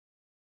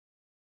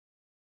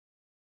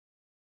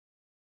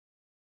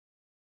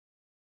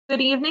Good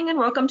evening and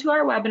welcome to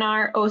our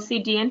webinar,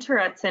 OCD and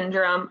Tourette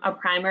Syndrome, a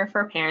primer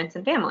for parents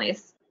and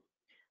families.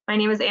 My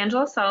name is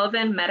Angela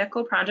Sullivan,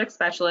 Medical Project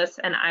Specialist,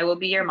 and I will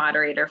be your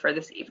moderator for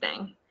this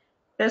evening.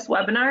 This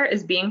webinar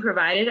is being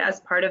provided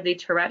as part of the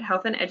Tourette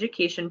Health and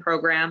Education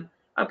Program,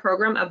 a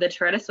program of the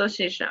Tourette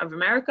Association of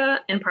America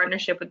in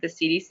partnership with the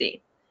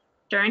CDC.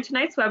 During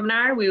tonight's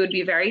webinar, we would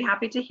be very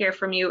happy to hear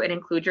from you and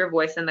include your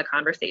voice in the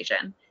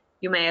conversation.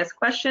 You may ask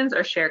questions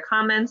or share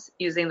comments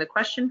using the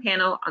question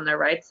panel on the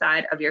right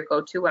side of your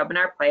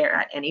GoToWebinar player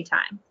at any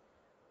time.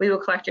 We will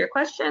collect your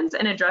questions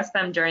and address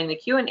them during the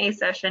Q&A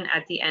session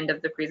at the end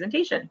of the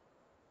presentation.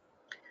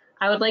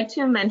 I would like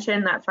to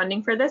mention that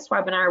funding for this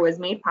webinar was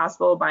made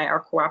possible by our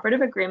cooperative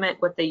agreement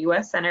with the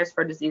U.S. Centers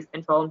for Disease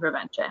Control and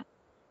Prevention.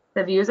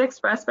 The views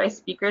expressed by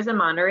speakers and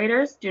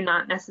moderators do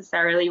not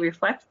necessarily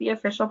reflect the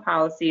official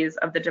policies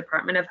of the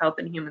Department of Health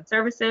and Human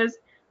Services,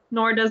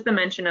 nor does the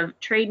mention of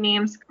trade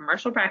names,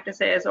 commercial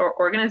practices, or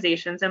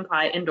organizations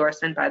imply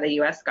endorsement by the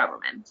U.S.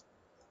 government.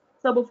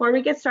 So before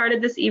we get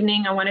started this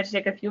evening, I wanted to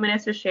take a few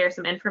minutes to share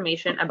some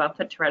information about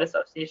the Tourette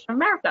Association of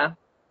America.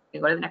 You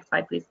can go to the next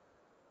slide, please.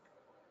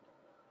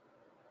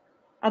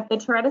 At the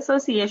Tourette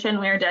Association,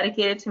 we are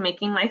dedicated to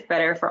making life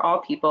better for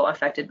all people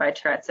affected by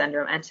Tourette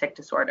syndrome and tic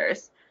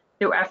disorders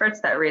through efforts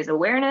that raise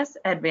awareness,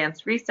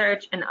 advance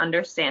research and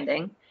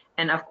understanding,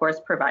 and of course,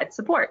 provide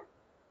support.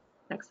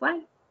 Next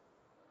slide.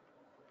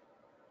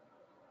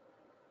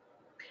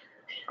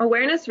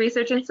 Awareness,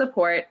 research, and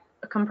support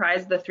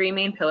comprise the three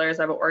main pillars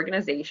of our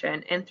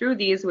organization, and through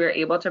these, we are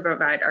able to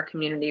provide our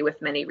community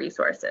with many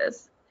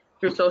resources.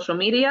 Through social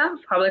media,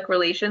 public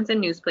relations, and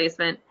news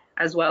placement,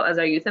 as well as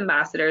our youth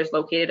ambassadors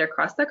located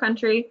across the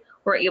country,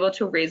 we're able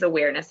to raise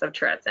awareness of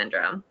Tourette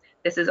syndrome.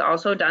 This is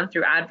also done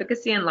through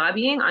advocacy and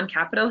lobbying on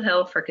Capitol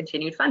Hill for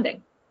continued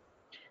funding.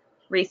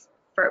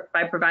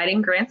 By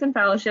providing grants and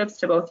fellowships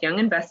to both young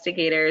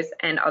investigators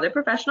and other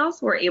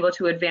professionals, we're able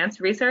to advance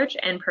research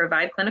and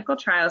provide clinical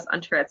trials on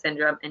Tourette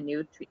syndrome and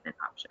new treatment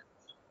options.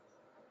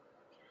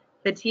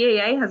 The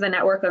TAA has a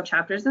network of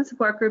chapters and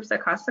support groups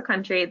across the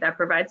country that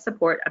provide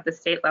support at the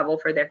state level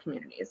for their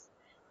communities.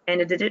 And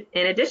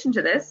in addition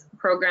to this,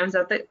 programs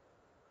at the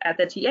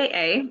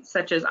TAA,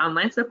 such as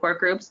online support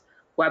groups,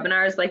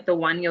 webinars like the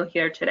one you'll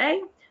hear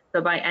today,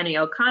 the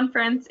biennial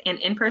conference, and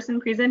in-person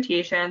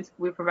presentations,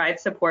 we provide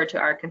support to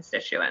our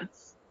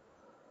constituents.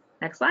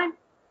 Next slide.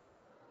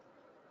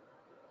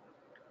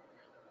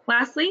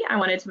 Lastly, I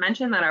wanted to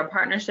mention that our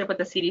partnership with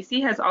the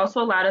CDC has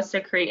also allowed us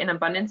to create an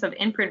abundance of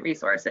in-print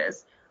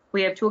resources.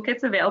 We have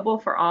toolkits available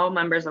for all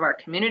members of our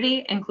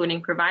community,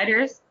 including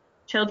providers,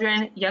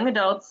 children, young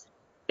adults,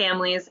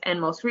 families, and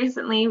most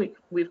recently,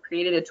 we've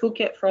created a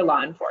toolkit for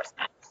law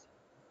enforcement.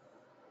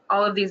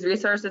 All of these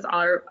resources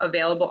are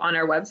available on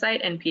our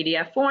website in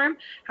PDF form.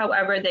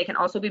 However, they can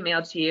also be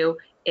mailed to you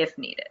if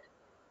needed.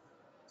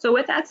 So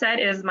with that said,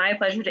 it is my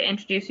pleasure to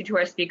introduce you to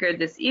our speaker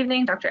this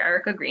evening, Dr.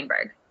 Erica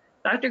Greenberg.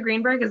 Dr.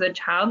 Greenberg is a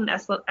child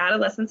and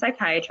adolescent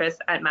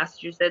psychiatrist at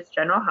Massachusetts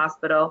General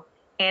Hospital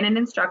and an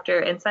instructor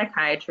in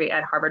psychiatry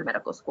at Harvard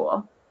Medical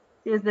School.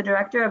 She is the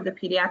director of the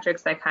Pediatric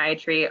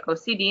Psychiatry,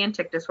 OCD, and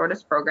Tic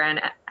Disorders Program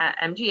at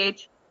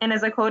MGH and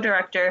is a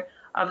co-director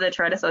of the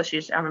Tourette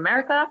Association of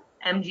America,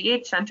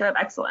 MGH Center of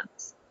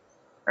Excellence.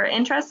 Her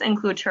interests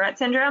include Tourette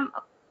Syndrome,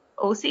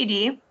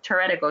 OCD,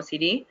 Tourettic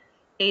OCD,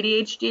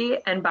 ADHD,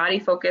 and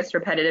body-focused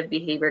repetitive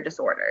behavior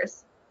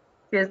disorders.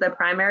 She is the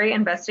primary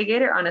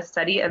investigator on a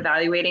study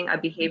evaluating a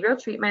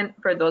behavioral treatment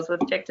for those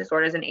with tic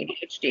disorders and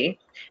ADHD,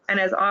 and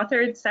has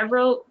authored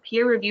several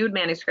peer-reviewed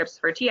manuscripts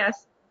for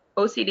TS,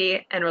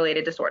 OCD, and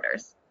related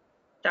disorders.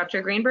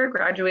 Dr. Greenberg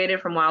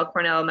graduated from Weill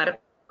Cornell Medical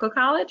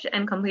College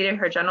and completed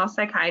her general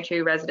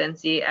psychiatry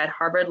residency at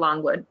Harvard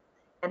Longwood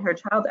and her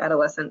child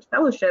adolescent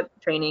fellowship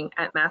training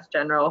at Mass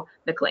General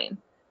McLean,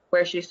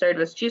 where she served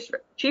as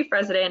chief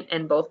resident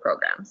in both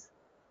programs.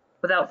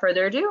 Without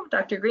further ado,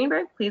 Dr.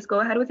 Greenberg, please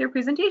go ahead with your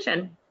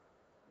presentation.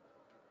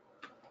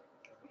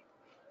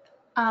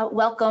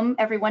 Welcome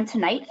everyone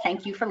tonight.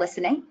 Thank you for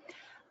listening.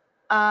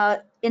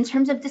 In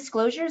terms of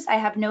disclosures, I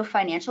have no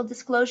financial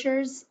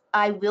disclosures.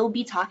 I will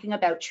be talking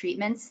about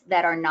treatments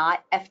that are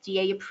not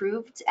FDA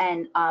approved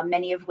and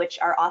many of which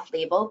are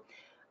off-label.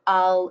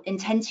 I'll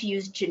intend to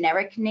use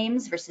generic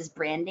names versus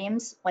brand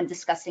names when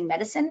discussing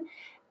medicine,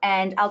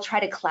 and I'll try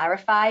to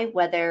clarify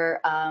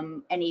whether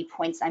any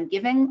points I'm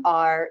giving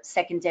are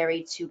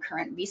secondary to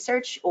current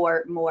research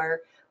or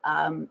more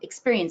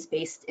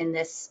experience-based in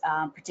this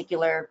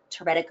particular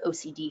Tourettic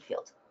OCD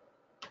field.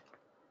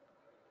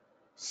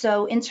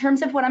 So in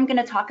terms of what I'm going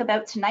to talk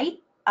about tonight,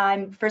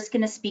 I'm first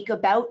going to speak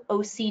about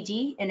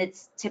OCD in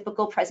its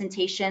typical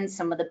presentation,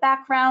 some of the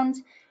background,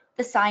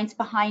 the science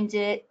behind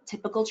it,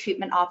 typical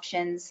treatment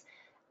options,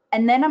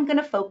 and then I'm going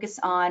to focus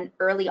on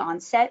early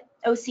onset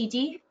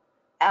OCD,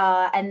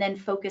 and then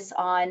focus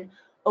on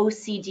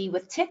OCD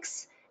with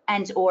tics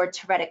and or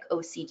Tourettic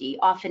OCD.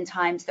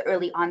 Oftentimes the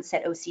early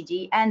onset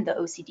OCD and the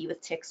OCD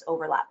with tics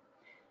overlap.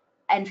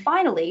 And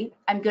finally,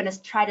 I'm going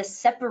to try to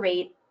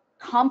separate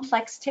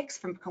complex tics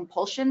from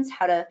compulsions,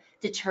 how to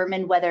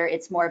determine whether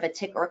it's more of a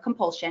tic or a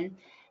compulsion,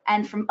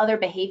 and from other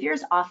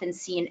behaviors often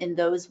seen in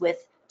those with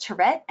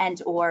Tourette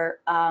and or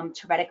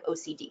Tourettic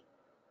OCD.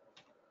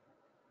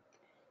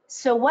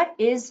 So what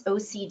is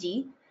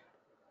OCD?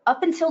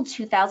 Up until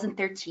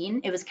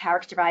 2013, it was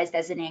characterized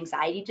as an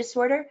anxiety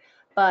disorder,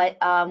 but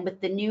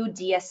with the new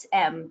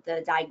DSM,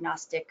 the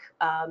Diagnostic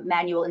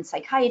Manual in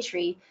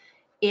Psychiatry,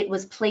 it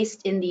was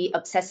placed in the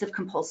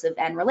obsessive-compulsive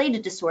and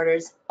related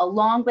disorders,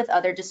 along with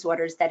other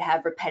disorders that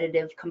have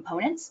repetitive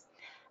components.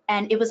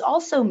 And it was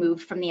also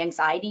moved from the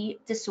anxiety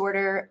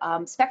disorder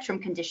spectrum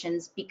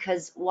conditions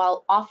because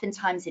while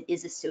oftentimes it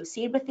is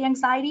associated with the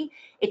anxiety,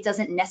 it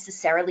doesn't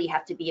necessarily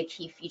have to be a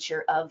key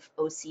feature of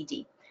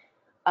OCD.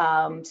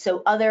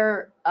 So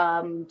other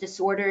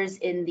disorders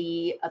in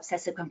the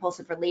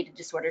obsessive-compulsive related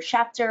disorder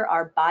chapter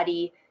are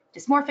body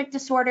dysmorphic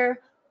disorder,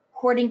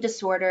 hoarding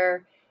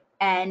disorder,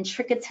 and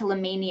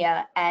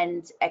trichotillomania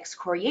and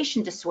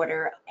excoriation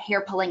disorder,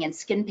 hair pulling and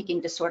skin picking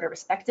disorder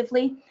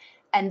respectively.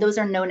 And those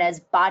are known as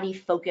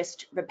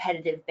body-focused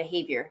repetitive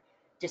behavior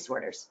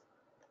disorders.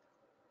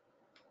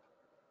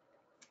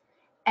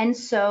 And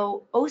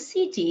so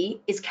OCD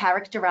is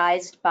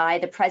characterized by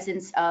the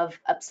presence of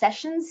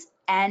obsessions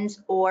and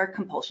or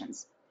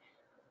compulsions.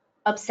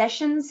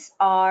 Obsessions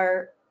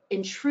are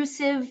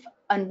intrusive,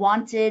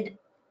 unwanted,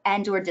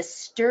 and or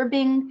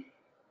disturbing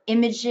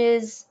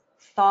images,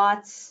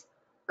 thoughts,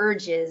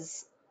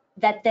 urges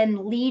that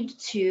then lead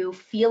to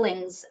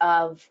feelings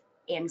of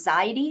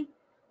anxiety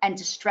and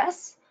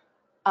distress,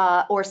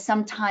 or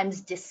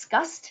sometimes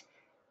disgust,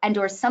 and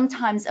or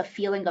sometimes a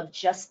feeling of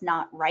just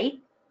not right.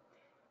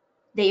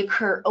 They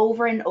occur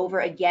over and over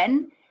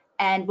again,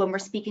 and when we're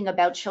speaking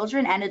about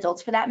children and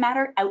adults for that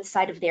matter,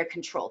 outside of their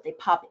control, they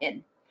pop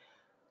in.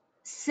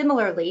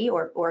 Similarly,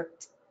 or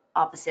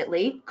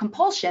oppositely,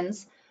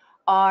 compulsions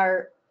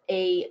are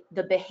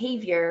the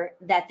behavior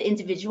that the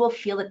individual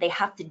feel that they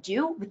have to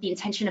do with the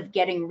intention of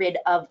getting rid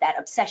of that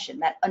obsession,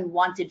 that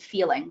unwanted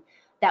feeling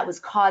that was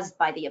caused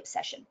by the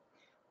obsession.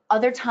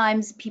 Other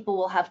times, people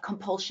will have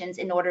compulsions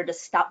in order to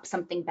stop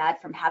something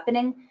bad from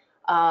happening.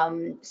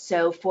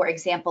 So for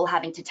example,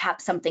 having to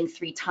tap something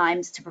 3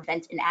 times to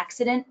prevent an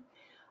accident.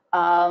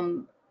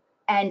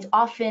 And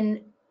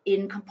often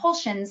in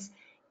compulsions,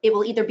 it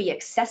will either be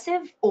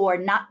excessive or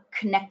not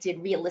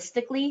connected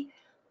realistically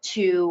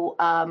to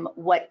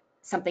what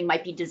something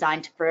might be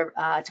designed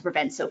to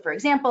prevent. So for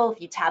example,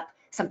 if you tap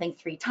something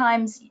 3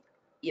 times,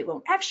 it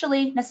won't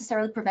actually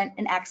necessarily prevent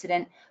an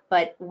accident,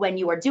 but when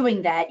you are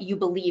doing that, you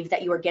believe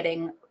that you are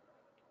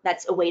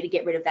that's a way to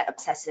get rid of that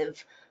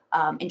obsessive,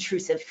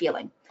 intrusive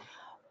feeling.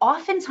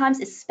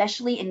 Oftentimes,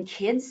 especially in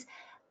kids,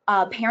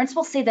 parents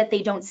will say that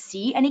they don't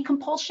see any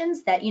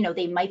compulsions, that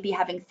they might be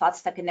having thoughts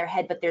stuck in their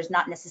head, but there's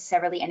not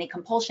necessarily any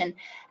compulsion.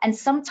 And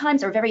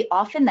sometimes, or very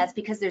often, that's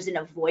because there's an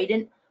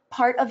avoidant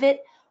part of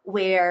it,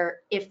 where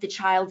if the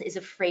child is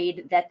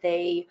afraid that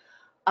they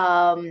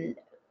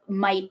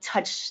might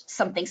touch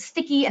something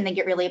sticky and then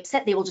get really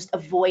upset, they will just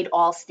avoid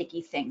all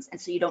sticky things. And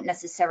so you don't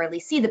necessarily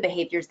see the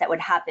behaviors that would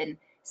happen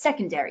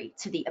secondary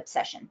to the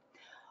obsession.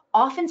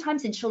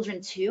 Oftentimes in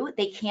children too,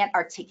 they can't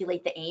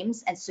articulate the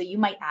aims, and so you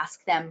might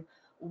ask them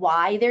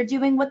why they're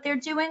doing what they're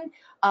doing,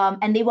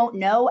 and they won't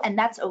know, and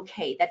that's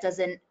okay. That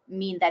doesn't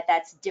mean that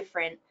that's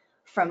different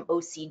from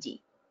OCD.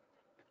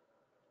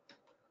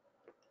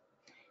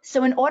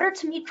 So in order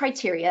to meet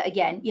criteria,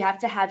 again, you have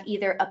to have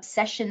either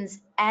obsessions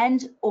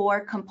and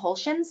or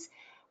compulsions,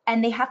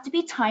 and they have to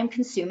be time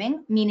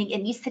consuming, meaning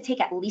it needs to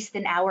take at least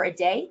an hour a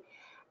day,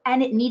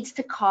 and it needs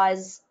to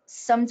cause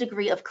some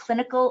degree of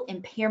clinical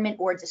impairment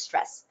or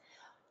distress.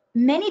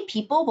 Many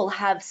people will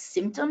have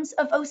symptoms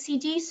of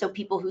OCD, so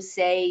people who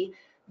say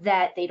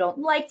that they don't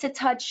like to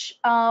touch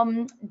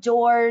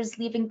doors,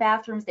 leaving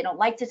bathrooms, they don't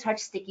like to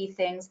touch sticky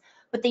things,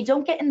 but they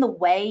don't get in the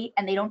way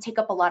and they don't take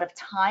up a lot of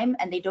time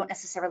and they don't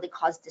necessarily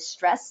cause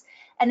distress.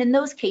 And in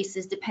those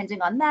cases,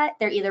 depending on that,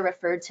 they're either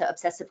referred to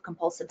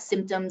obsessive-compulsive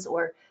symptoms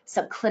or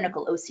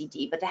subclinical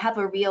OCD. But to have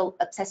a real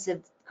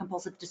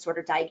obsessive-compulsive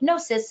disorder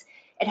diagnosis,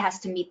 it has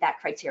to meet that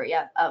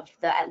criteria of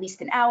the at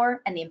least an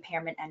hour and the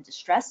impairment and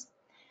distress.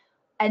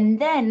 And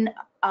then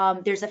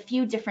there's a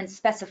few different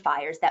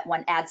specifiers that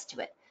one adds to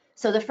it.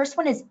 So the first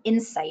one is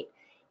insight.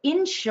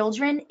 In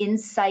children,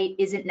 insight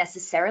isn't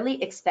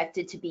necessarily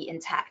expected to be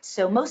intact.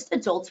 So most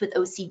adults with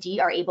OCD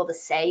are able to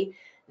say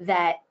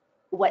that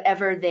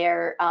whatever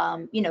their,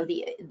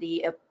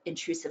 the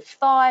intrusive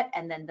thought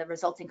and then the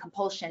resulting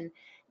compulsion,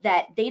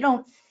 that they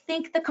don't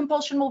think the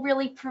compulsion will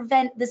really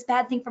prevent this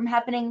bad thing from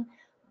happening,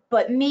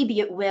 but maybe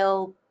it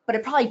will, but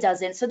it probably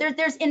doesn't. So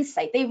there's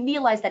insight. They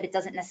realize that it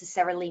doesn't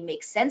necessarily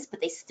make sense, but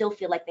they still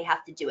feel like they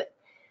have to do it.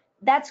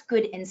 That's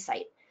good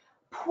insight.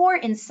 Poor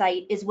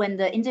insight is when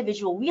the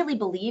individual really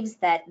believes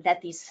that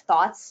these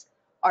thoughts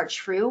are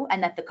true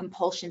and that the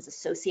compulsions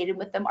associated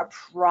with them are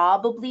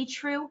probably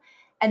true.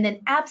 And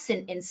then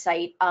absent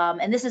insight,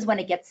 and this is when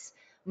it gets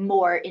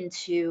more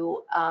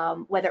into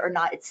whether or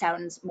not it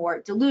sounds more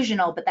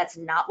delusional, but that's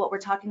not what we're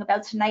talking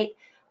about tonight.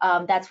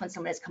 That's when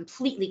someone is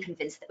completely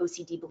convinced that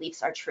OCD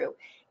beliefs are true.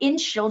 In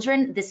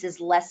children, this is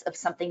less of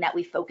something that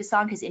we focus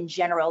on because in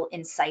general,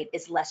 insight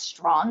is less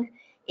strong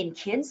in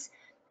kids.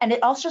 And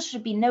it also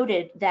should be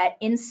noted that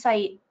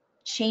insight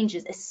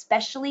changes,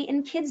 especially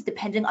in kids,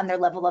 depending on their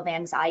level of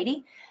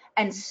anxiety.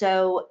 And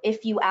so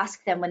if you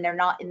ask them when they're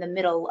not in the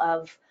middle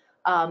of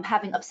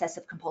having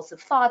obsessive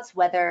compulsive thoughts,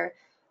 whether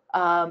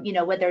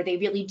whether they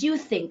really do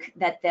think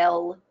that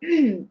there'll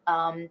be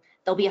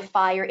a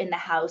fire in the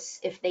house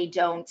if they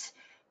don't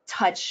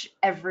touch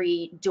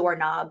every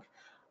doorknob,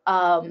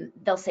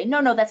 they'll say,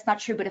 no, that's not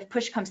true. But if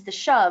push comes to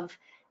shove,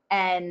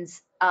 and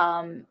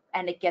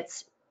it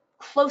gets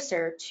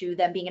closer to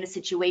them being in a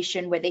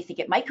situation where they think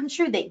it might come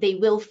true, they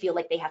will feel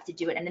like they have to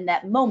do it. And in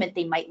that moment,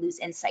 they might lose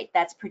insight.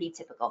 That's pretty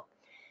typical.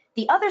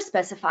 The other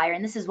specifier,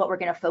 and this is what we're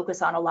going to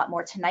focus on a lot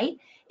more tonight,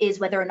 is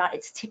whether or not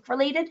it's tic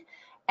related.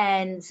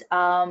 And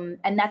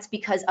that's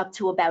because up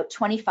to about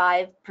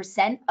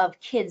 25% of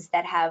kids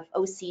that have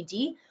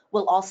OCD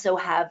will also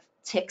have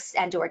tics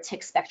and/or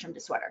tic spectrum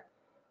disorder.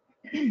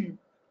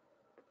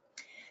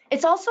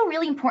 It's also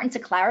really important to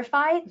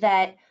clarify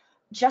that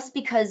just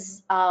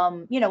because,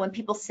 when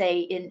people say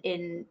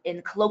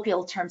in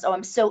colloquial terms, oh,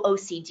 I'm so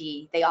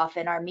OCD, they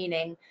often are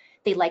meaning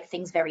they like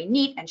things very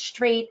neat and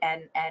straight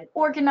and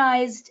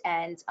organized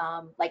and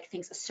like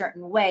things a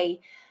certain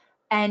way.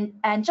 And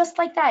just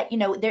like that,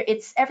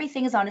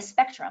 everything is on a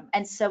spectrum.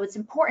 And so it's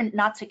important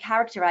not to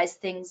characterize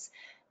things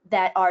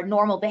that are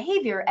normal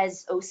behavior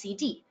as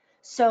OCD.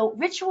 So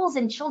rituals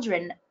in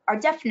children are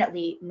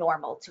definitely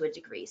normal to a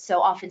degree. So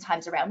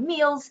oftentimes around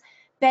meals,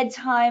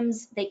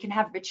 bedtimes, they can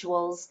have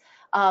rituals,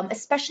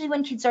 especially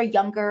when kids are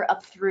younger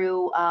up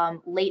through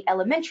late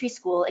elementary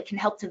school. It can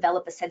help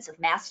develop a sense of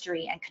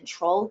mastery and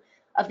control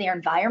of their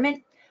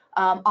environment.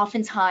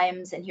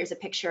 Oftentimes, and here's a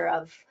picture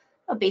of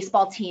a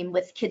baseball team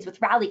with kids with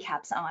rally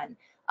caps on.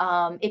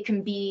 It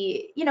can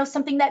be,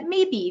 something that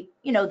maybe,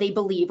 they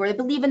believe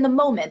in the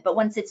moment, but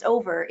once it's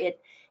over,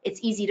 it's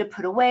easy to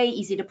put away,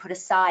 easy to put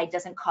aside,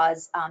 doesn't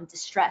cause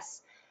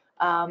distress.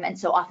 And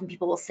so often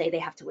people will say they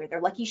have to wear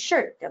their lucky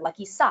shirt, their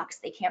lucky socks,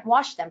 they can't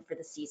wash them for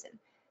the season.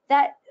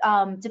 That,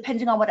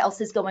 depending on what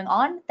else is going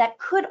on, that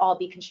could all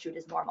be construed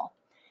as normal.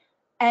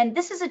 And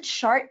this is a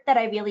chart that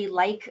I really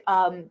like.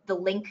 The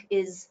link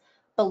is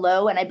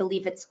below, and I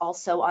believe it's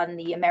also on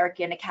the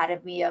American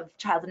Academy of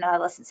Child and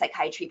Adolescent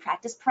Psychiatry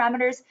practice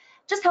parameters,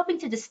 just helping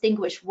to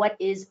distinguish what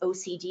is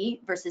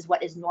OCD versus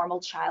what is normal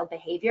child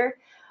behavior.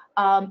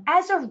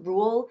 As a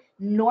rule,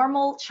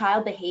 normal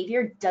child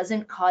behavior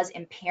doesn't cause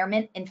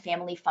impairment in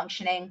family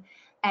functioning,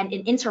 and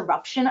an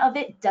interruption of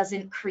it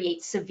doesn't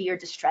create severe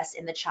distress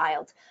in the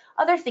child.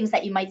 Other things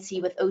that you might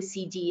see with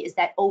OCD is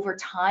that over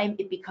time,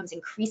 it becomes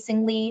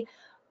increasingly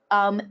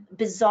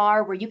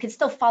bizarre, where you can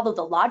still follow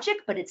the logic,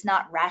 but it's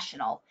not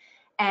rational,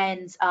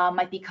 and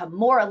might become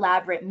more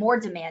elaborate, more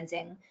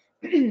demanding.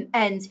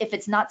 And if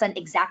it's not done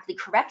exactly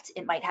correct,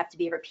 it might have to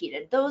be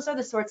repeated. Those are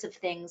the sorts of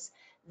things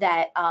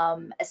that,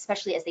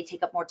 especially as they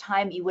take up more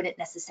time, you wouldn't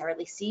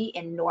necessarily see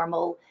in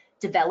normal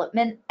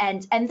development.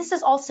 And this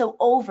is also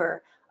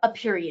over a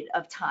period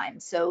of time.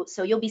 So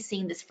you'll be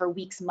seeing this for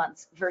weeks,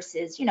 months,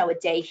 versus, a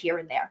day here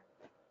and there.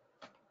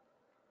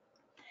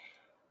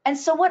 And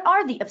so what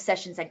are the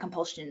obsessions and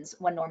compulsions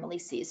one normally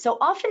sees? So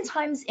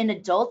oftentimes in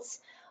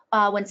adults,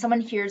 when someone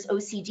hears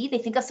OCD, they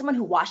think of someone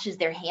who washes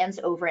their hands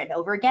over and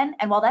over again.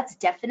 And while that's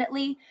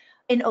definitely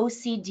an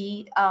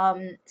OCD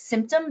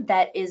symptom,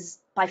 that is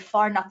by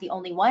far not the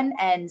only one.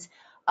 And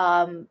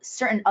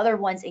certain other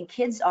ones in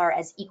kids are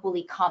as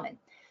equally common.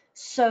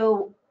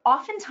 So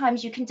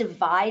oftentimes you can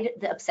divide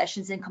the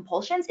obsessions and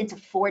compulsions into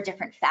 4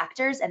 different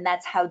factors, and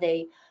that's how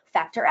they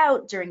factor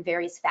out during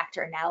various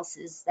factor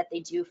analysis that they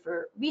do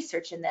for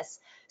research in this.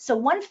 So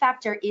one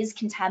factor is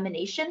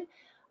contamination.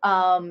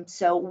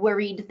 So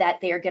worried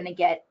that they are going to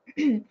get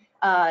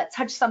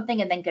touch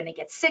something and then going to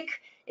get sick,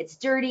 it's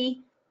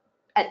dirty,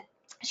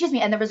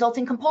 and the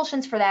resulting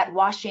compulsions for that: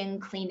 washing,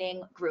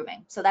 cleaning,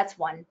 grooming. So that's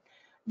one.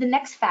 The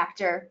next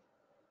factor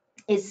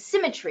is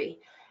symmetry.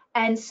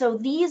 And so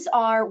these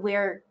are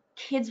where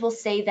kids will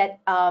say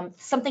that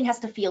something has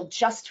to feel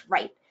just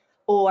right,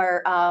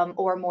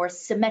 or more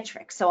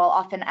symmetric. So I'll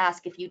often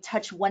ask, if you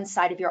touch one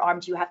side of your arm,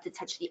 do you have to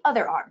touch the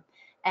other arm?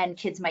 And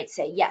kids might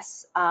say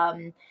yes.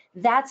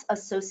 That's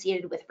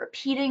associated with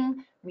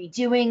repeating,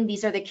 redoing.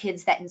 These are the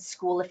kids that in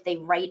school, if they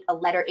write a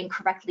letter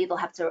incorrectly, they'll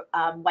have to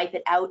wipe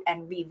it out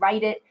and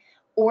rewrite it.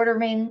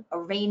 Ordering,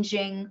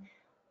 arranging,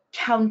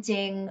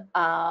 counting,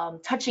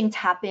 touching,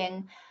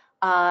 tapping,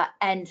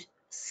 and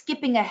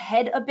skipping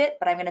ahead a bit,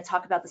 but I'm going to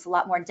talk about this a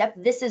lot more in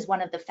depth. This is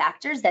one of the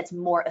factors that's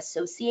more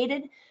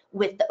associated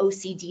with the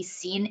OCD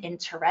seen in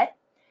Tourette.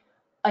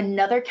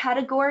 Another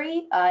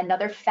category,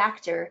 another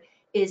factor,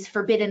 is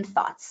forbidden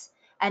thoughts.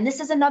 And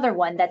this is another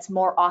one that's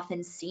more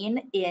often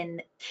seen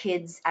in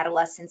kids,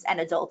 adolescents, and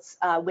adults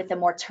with a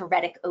more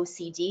Tourettic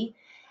OCD.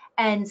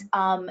 And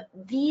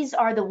these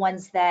are the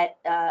ones that,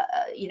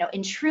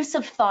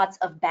 intrusive thoughts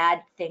of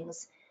bad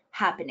things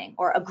happening,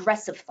 or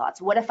aggressive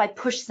thoughts. What if I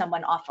push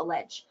someone off a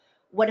ledge?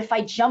 What if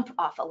I jump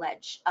off a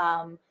ledge?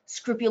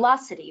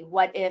 Scrupulosity.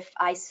 What if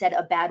I said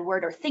a bad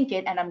word or think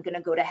it and I'm going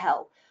to go to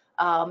hell?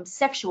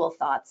 Sexual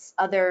thoughts,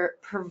 other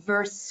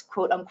perverse,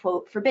 quote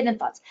unquote, forbidden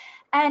thoughts.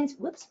 And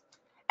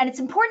And it's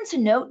important to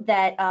note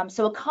that,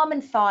 so a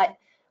common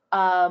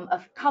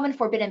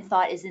forbidden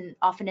thought is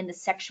often in the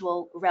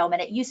sexual realm,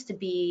 and it used to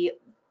be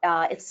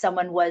if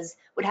someone would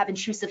have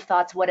intrusive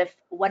thoughts, what if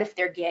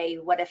they're gay,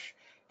 what if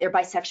they're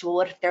bisexual,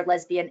 what if they're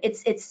lesbian.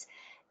 It's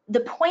the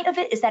point of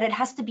it is that it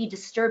has to be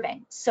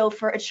disturbing. So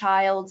for a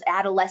child,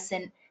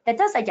 adolescent that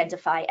does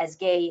identify as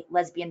gay,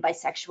 lesbian,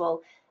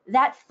 bisexual,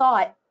 that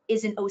thought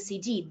is an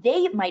OCD.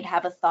 They might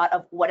have a thought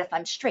of, what if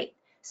I'm straight?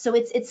 So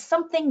it's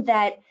something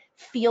that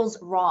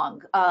feels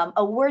wrong.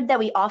 A word that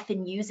we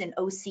often use in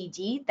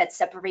OCD that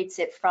separates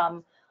it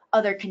from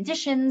other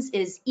conditions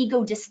is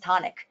ego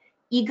dystonic.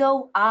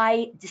 Ego,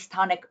 I,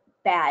 dystonic,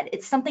 bad.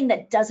 It's something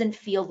that doesn't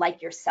feel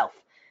like yourself.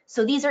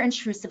 So these are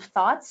intrusive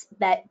thoughts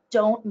that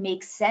don't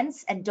make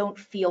sense and don't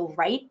feel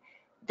right,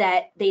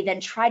 that they then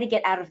try to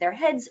get out of their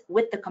heads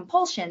with the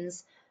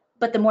compulsions,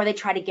 but the more they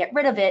try to get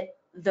rid of it,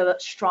 the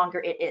stronger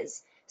it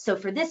is. So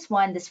for this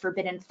one, this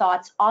forbidden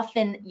thoughts,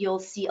 often you'll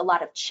see a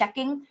lot of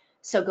checking.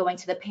 So going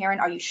to the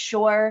parent, are you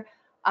sure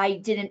I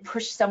didn't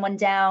push someone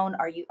down?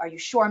 Are you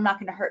sure I'm not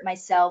going to hurt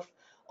myself?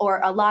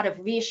 Or a lot of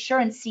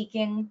reassurance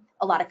seeking,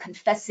 a lot of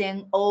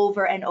confessing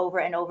over and over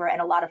and over,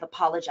 and a lot of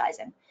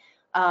apologizing.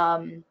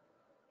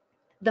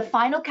 The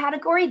final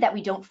category that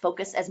we don't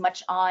focus as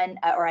much on,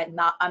 or I'm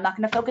not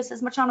going to focus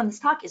as much on this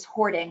talk, is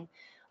hoarding,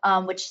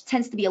 which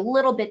tends to be a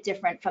little bit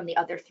different from the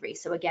other three.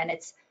 So again,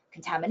 it's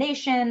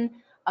contamination,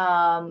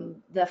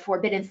 the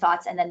forbidden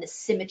thoughts, and then the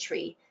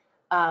symmetry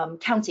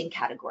counting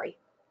category.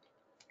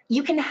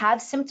 You can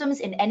have symptoms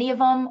in any of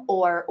them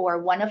or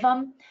one of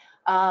them.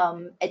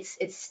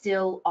 It's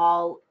still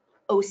all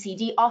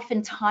OCD.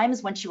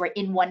 Oftentimes, once you are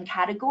in one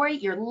category,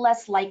 you're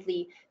less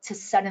likely to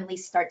suddenly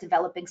start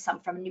developing some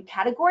from a new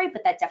category,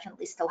 but that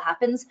definitely still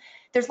happens.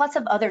 There's lots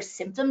of other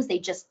symptoms. They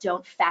just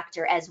don't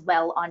factor as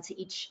well onto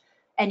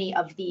any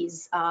of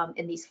these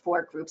in these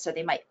four groups, or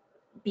they might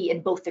be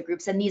in both the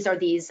groups. And these are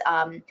these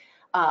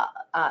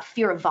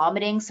fear of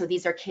vomiting. So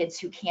these are kids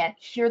who can't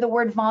hear the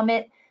word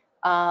vomit,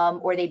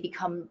 or they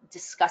become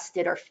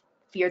disgusted or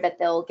fear that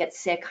they'll get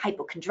sick.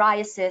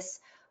 Hypochondriasis.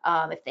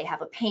 If they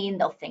have a pain,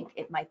 they'll think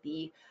it might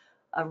be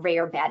a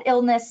rare bad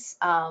illness.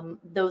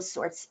 Those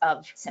sorts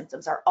of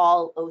symptoms are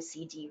all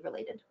OCD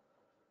related.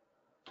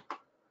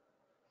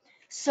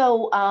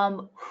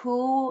 So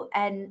who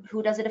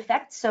does it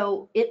affect?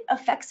 So it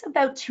affects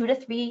about 2 to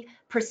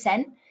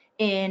 3%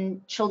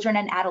 in children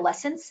and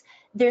adolescents.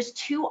 There's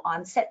two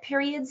onset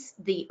periods: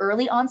 the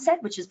early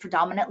onset, which is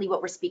predominantly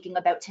what we're speaking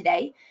about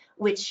today,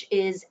 which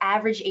is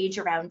average age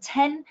around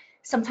 10,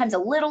 sometimes a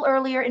little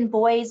earlier in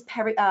boys,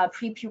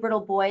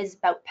 prepubertal boys,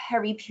 about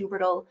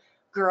peripubertal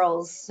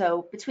girls,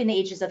 so between the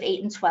ages of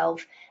 8 and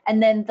 12.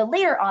 And then the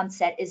later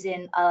onset is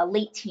in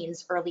late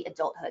teens, early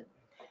adulthood.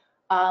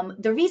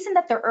 The reason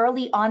that the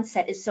early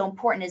onset is so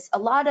important is a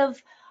lot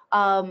of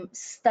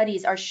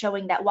studies are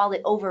showing that while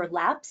it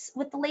overlaps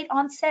with the late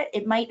onset,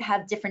 it might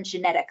have different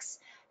genetics.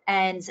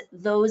 And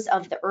those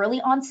of the early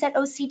onset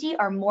OCD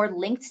are more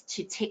linked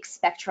to tic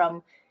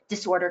spectrum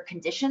disorder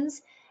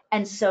conditions.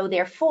 And so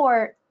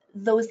therefore,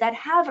 those that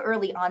have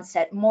early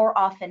onset more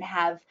often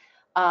have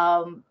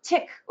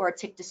tic or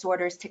tic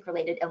disorders,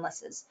 tic-related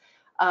illnesses,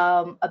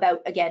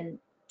 about, again,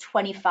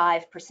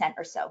 25%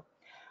 or so.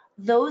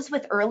 Those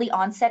with early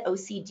onset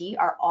OCD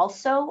are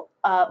also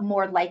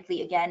more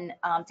likely, again,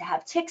 to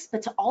have tics,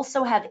 but to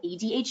also have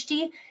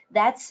ADHD.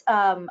 That's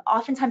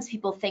oftentimes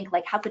people think,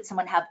 like, how could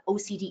someone have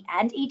OCD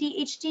and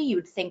ADHD? You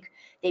would think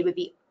they would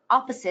be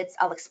opposites.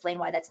 I'll explain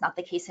why that's not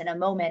the case in a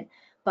moment.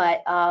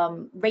 But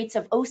rates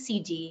of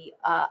OCD,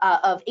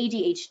 of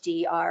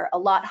ADHD are a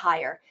lot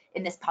higher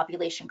in this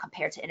population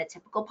compared to in a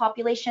typical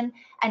population,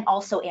 and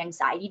also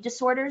anxiety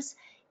disorders.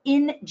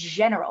 In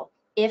general,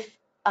 if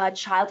a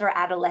child or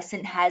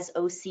adolescent has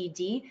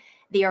OCD,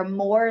 they are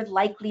more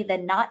likely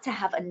than not to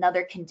have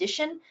another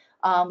condition.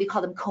 We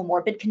call them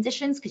comorbid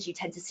conditions because you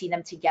tend to see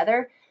them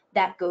together.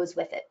 That goes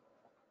with it.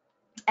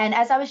 And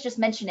as I was just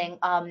mentioning,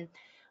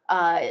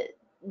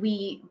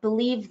 we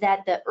believe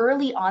that the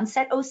early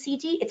onset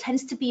OCD, it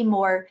tends to be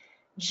more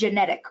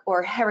genetic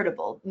or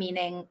heritable,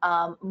 meaning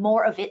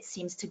more of it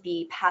seems to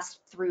be passed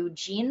through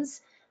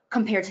genes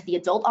compared to the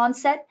adult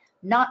onset.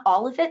 Not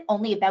all of it,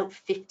 only about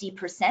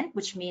 50%,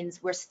 which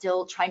means we're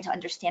still trying to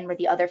understand where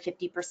the other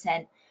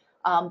 50%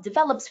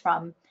 develops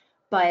from,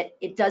 but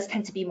it does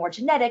tend to be more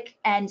genetic.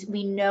 And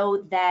we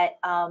know that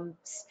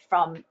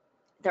from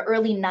the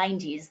early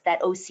 90s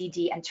that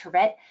OCD and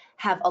Tourette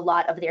have a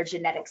lot of their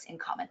genetics in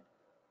common.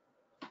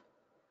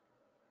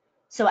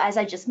 So as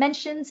I just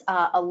mentioned, if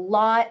a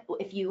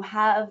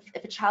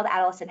child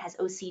adolescent has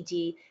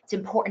OCD, it's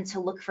important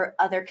to look for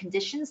other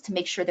conditions to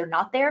make sure they're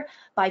not there.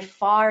 By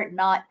far,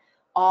 not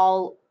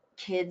all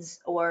kids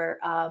or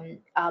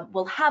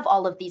will have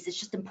all of these. It's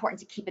just important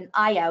to keep an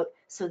eye out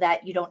so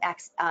that you don't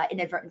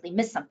inadvertently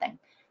miss something.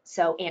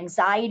 So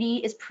anxiety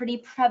is pretty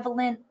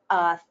prevalent,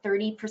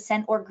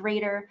 30% or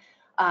greater.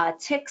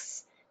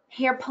 Tics,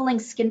 hair pulling,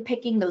 skin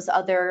picking, those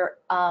other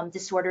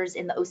disorders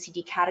in the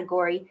OCD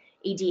category,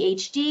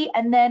 ADHD,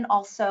 and then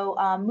also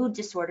mood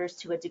disorders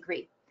to a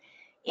degree.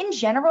 In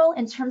general,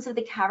 in terms of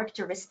the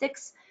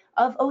characteristics,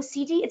 of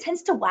OCD, it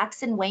tends to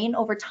wax and wane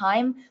over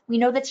time. We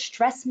know that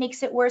stress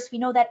makes it worse. We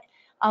know that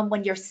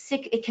when you're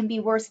sick, it can be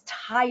worse.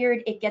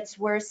 Tired, it gets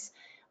worse.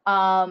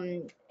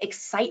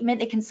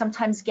 Excitement, it can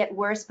sometimes get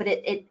worse, but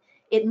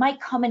it might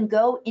come and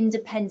go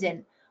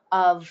independent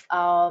of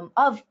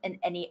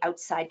any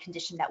outside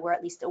condition that we're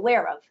at least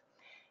aware of.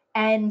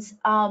 And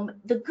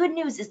the good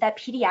news is that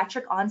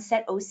pediatric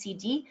onset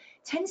OCD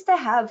tends to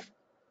have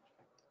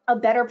a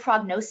better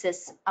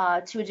prognosis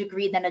to a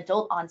degree than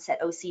adult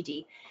onset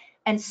OCD.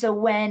 And so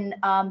when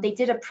they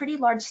did a pretty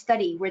large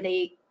study where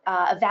they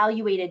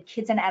evaluated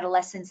kids and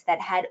adolescents that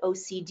had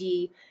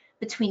OCD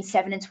between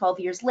 7 and 12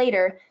 years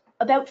later,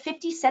 about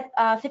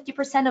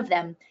 50% of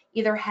them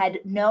either had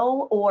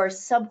no or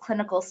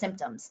subclinical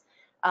symptoms,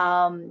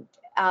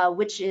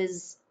 which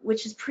is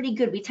pretty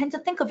good. We tend to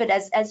think of it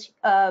as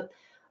a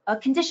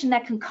condition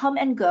that can come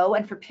and go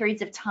and for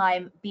periods of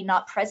time be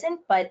not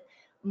present, but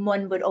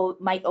one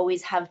might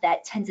always have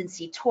that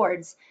tendency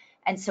towards.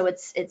 And so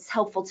it's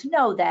helpful to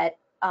know that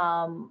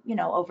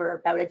over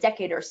about a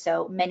decade or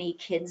so, many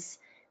kids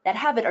that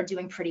have it are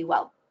doing pretty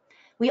well.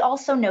 We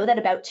also know that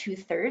about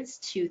 2/3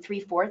 to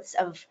 3/4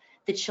 of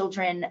the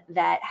children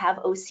that have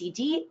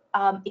OCD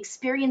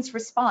experience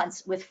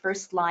response with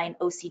first-line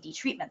OCD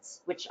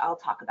treatments, which I'll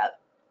talk about.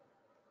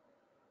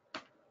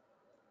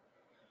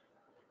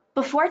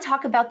 Before I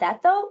talk about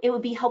that, though, it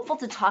would be helpful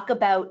to talk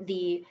about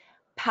the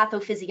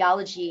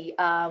pathophysiology,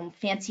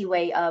 fancy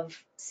way of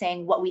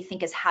saying what we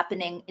think is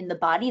happening in the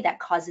body that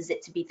causes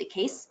it to be the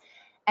case.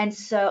 And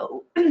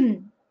so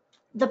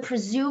the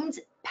presumed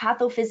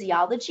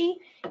pathophysiology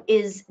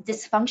is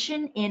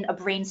dysfunction in a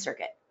brain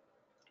circuit.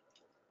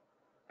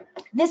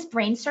 This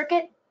brain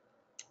circuit,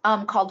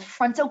 called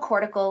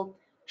frontocortical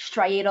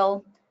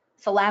striatal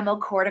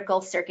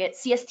thalamocortical circuit,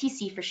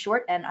 CSTC for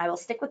short, and I will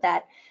stick with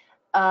that,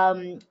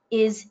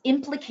 is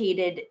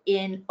implicated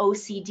in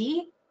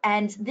OCD.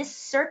 And this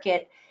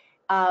circuit,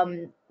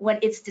 when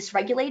it's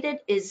dysregulated,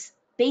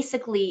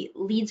 basically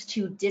leads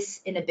to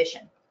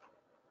disinhibition.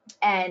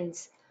 And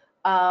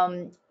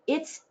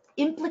it's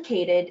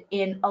implicated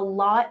in a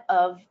lot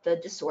of the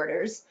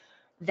disorders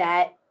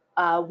that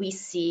we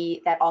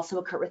see that also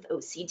occur with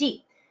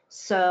OCD.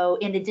 So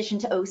in addition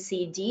to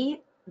OCD,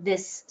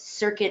 this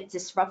circuit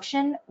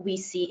disruption we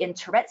see in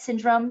Tourette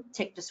Syndrome,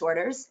 tic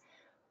disorders,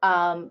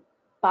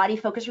 body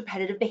focused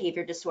repetitive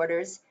behavior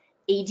disorders,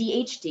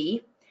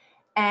 ADHD,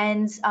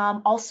 and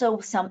also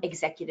some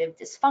executive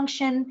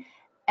dysfunction.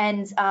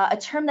 And a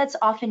term that's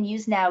often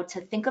used now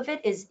to think of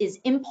it is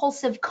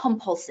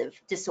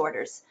impulsive-compulsive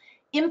disorders.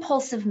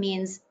 Impulsive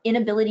means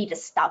inability to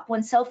stop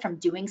oneself from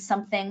doing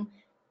something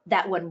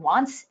that one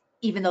wants,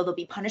 even though there'll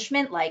be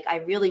punishment, like I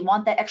really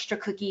want that extra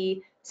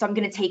cookie, so I'm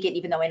going to take it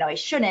even though I know I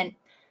shouldn't.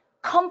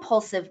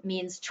 Compulsive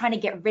means trying to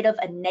get rid of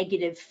a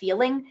negative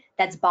feeling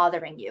that's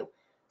bothering you.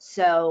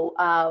 So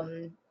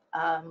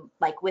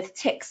like with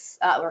tics,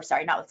 or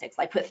sorry, not with tics,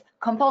 like with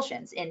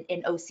compulsions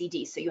in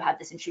OCD. So you have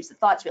this intrusive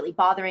thoughts really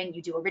bothering,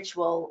 you do a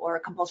ritual or a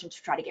compulsion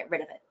to try to get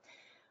rid of it.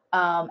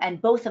 And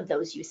both of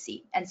those you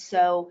see. And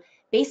so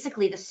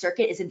basically the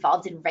circuit is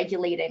involved in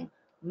regulating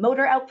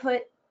motor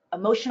output,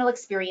 emotional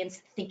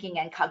experience, thinking,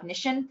 and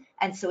cognition.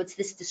 And so it's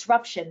this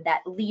disruption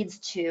that leads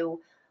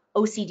to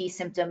OCD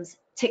symptoms,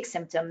 tic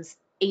symptoms,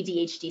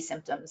 ADHD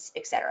symptoms,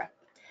 etc.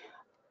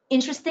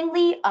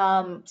 Interestingly,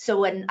 so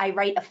when I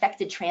write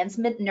affected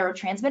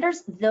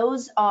neurotransmitters,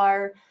 those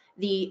are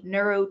the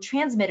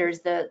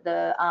neurotransmitters,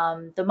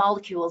 the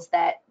molecules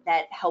that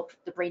help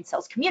the brain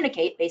cells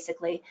communicate,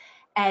 basically.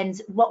 And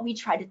what we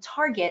try to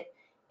target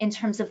in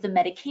terms of the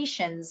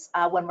medications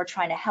when we're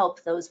trying to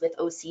help those with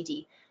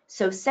OCD.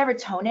 So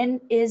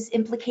serotonin is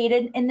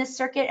implicated in this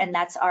circuit, and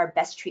that's our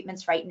best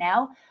treatments right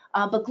now.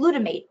 But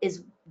glutamate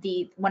is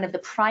one of the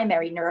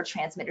primary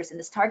neurotransmitters in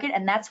this target,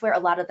 and that's where a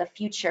lot of the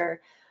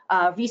future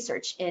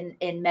research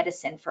in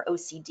medicine for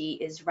OCD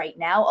is right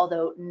now,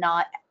 although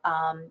not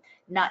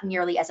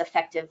nearly as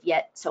effective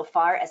yet so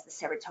far as the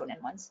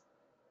serotonin ones.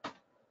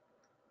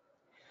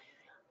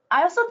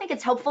 I also think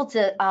it's helpful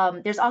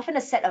to, there's often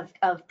a set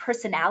of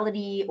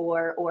personality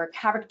or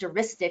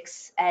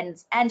characteristics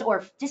and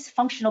or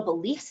dysfunctional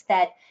beliefs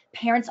that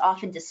parents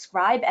often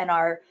describe and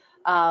are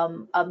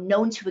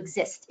known to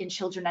exist in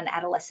children and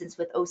adolescents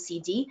with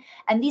OCD.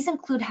 And these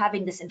include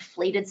having this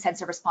inflated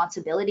sense of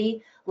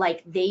responsibility,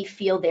 like they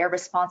feel they're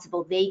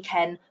responsible, they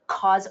can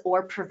cause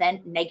or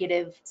prevent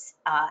negative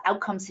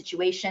outcome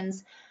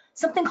situations.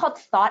 Something called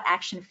thought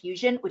action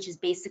fusion, which is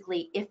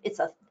basically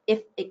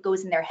if it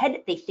goes in their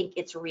head, they think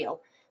it's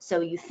real. So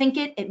you think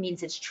it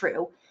means it's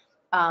true.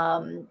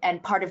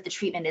 And part of the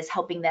treatment is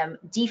helping them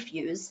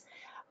defuse.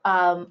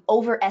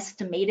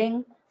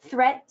 Overestimating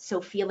threat,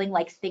 so feeling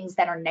like things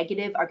that are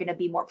negative are going to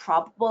be more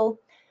probable.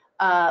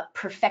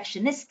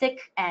 Perfectionistic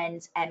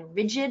and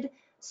rigid,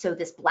 so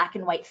this black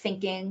and white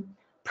thinking.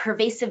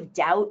 Pervasive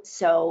doubt,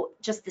 so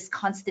just this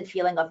constant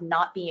feeling of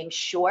not being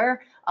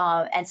sure,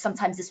 and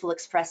sometimes this will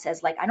express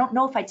as like, I don't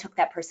know if I took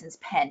that person's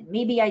pen,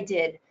 maybe I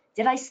did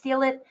I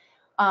steal it?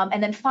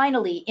 And then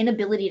finally,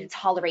 inability to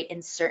tolerate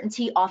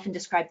uncertainty, often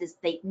described as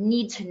they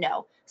need to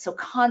know. So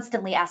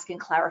constantly asking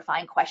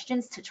clarifying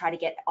questions to try to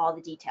get all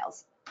the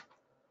details.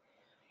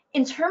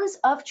 In terms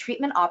of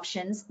treatment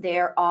options,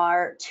 there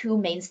are two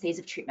mainstays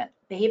of treatment: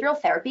 behavioral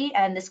therapy,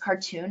 and this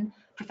cartoon,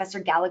 Professor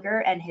Gallagher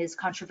and his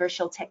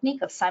controversial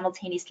technique of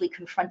simultaneously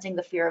confronting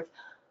the fear of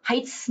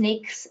heights,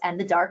 snakes, and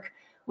the dark,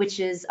 which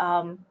is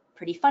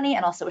pretty funny,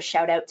 and also a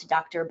shout out to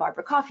Dr.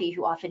 Barbara Coffey,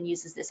 who often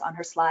uses this on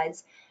her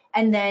slides.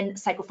 And then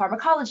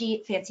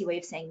psychopharmacology, fancy way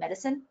of saying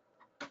medicine.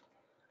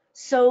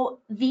 So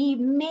the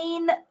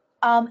main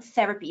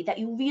therapy that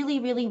you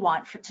really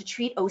want to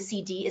treat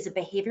OCD is a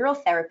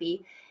behavioral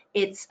therapy.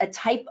 It's a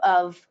type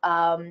of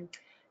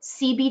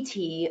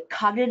CBT,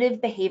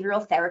 cognitive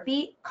behavioral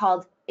therapy,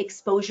 called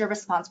exposure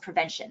response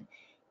prevention,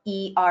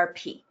 ERP.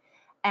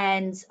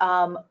 And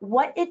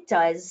what it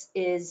does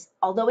is,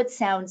 although it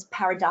sounds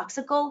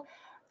paradoxical,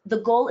 the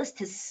goal is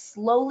to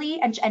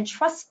slowly and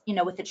trust,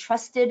 with a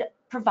trusted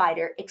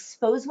provider,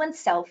 expose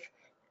oneself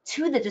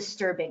to the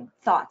disturbing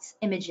thoughts,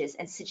 images,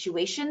 and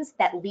situations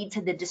that lead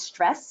to the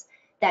distress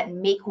that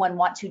make one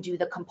want to do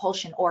the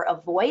compulsion or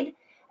avoid,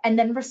 and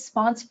then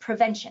response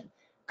prevention,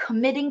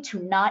 committing to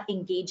not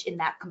engage in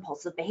that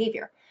compulsive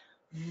behavior.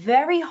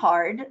 Very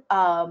hard,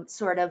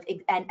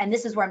 and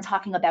this is where I'm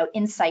talking about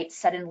insight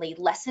suddenly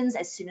lessens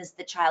as soon as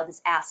the child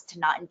is asked to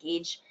not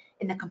engage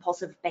in the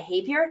compulsive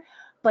behavior.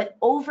 But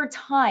over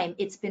time,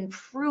 it's been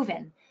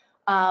proven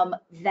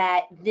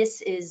that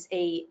this is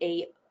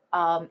a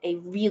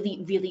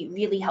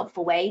really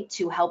helpful way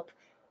to help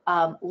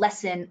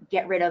lessen,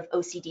 get rid of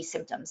OCD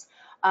symptoms.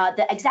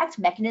 The exact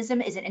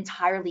mechanism isn't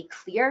entirely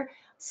clear.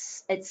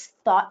 It's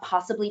thought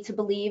possibly to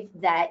believe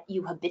that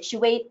you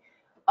habituate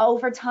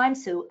over time,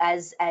 so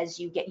as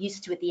you get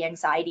used to it, the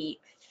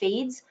anxiety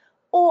fades.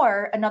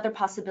 Or another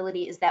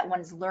possibility is that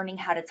one's learning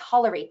how to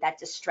tolerate that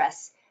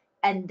distress,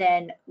 and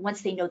then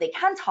once they know they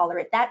can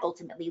tolerate, that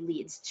ultimately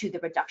leads to the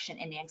reduction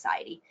in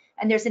anxiety.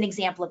 And there's an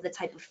example of the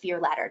type of fear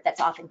ladder that's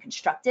often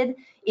constructed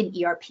in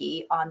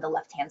ERP on the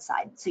left-hand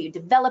side. So you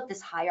develop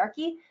this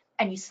hierarchy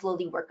and you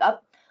slowly work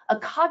up. A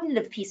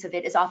cognitive piece of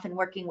it is often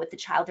working with the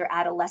child or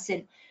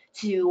adolescent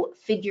to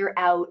figure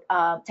out,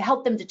 to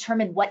help them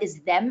determine what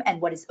is them and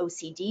what is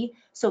OCD.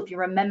 So if you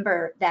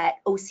remember that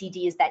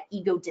OCD is that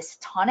ego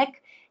dystonic,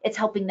 it's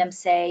helping them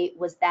say,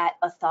 was that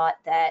a thought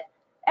that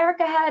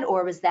Erica had,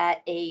 or was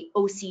that a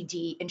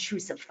OCD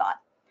intrusive thought?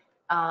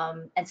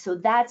 And so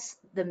that's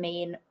the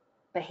main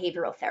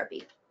behavioral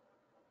therapy.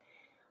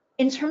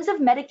 In terms of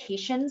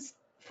medications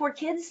for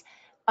kids,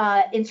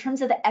 in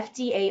terms of the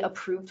FDA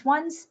approved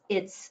ones,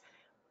 it's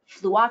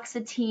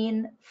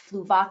fluoxetine,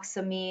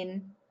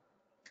 fluvoxamine,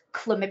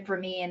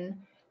 clomipramine,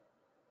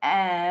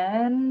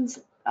 and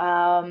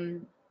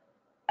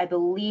I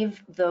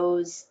believe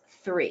those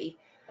three.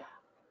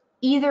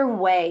 Either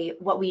way,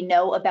 what we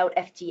know about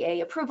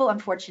FDA approval,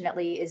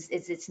 unfortunately, is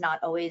it's not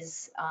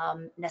always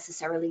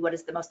necessarily what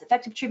is the most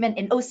effective treatment.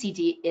 In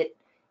OCD, it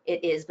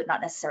is, but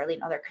not necessarily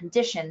in other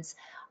conditions.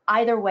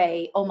 Either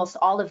way, almost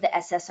all of the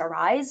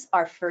SSRIs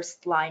are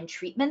first-line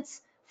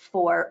treatments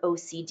for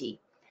OCD.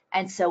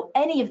 And so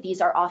any of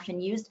these are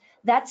often used.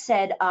 That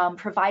said,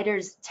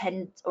 providers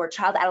or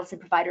child adolescent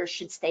providers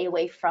should stay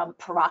away from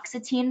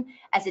paroxetine,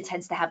 as it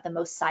tends to have the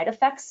most side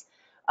effects.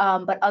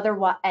 But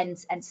otherwise,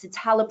 and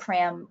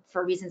citalopram,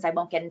 for reasons I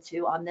won't get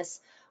into on this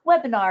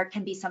webinar,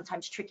 can be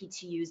sometimes tricky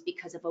to use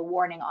because of a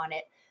warning on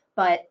it.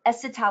 But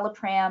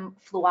escitalopram,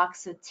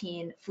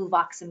 fluoxetine,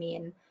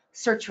 fluvoxamine,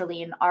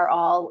 sertraline are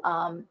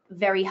all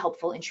very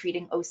helpful in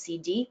treating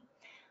OCD.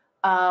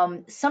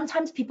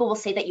 Sometimes people will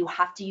say that you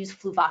have to use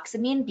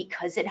fluvoxamine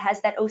because it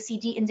has that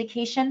OCD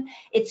indication.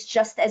 It's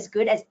just as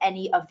good as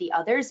any of the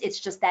others. It's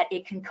just that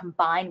it can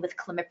combine with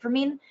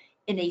clomipramine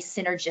in a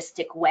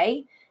synergistic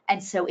way.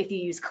 And so if you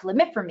use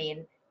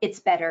clomipramine, it's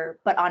better,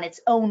 but on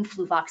its own,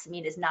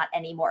 fluvoxamine is not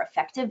any more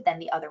effective than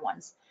the other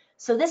ones.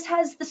 So this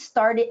has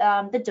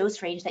the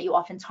dose range that you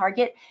often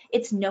target.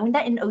 It's known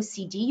that in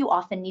OCD, you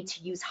often need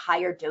to use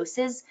higher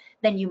doses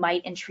than you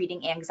might in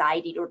treating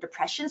anxiety or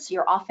depression. So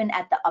you're often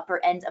at the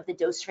upper end of the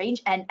dose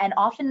range, and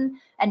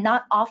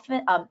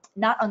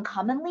not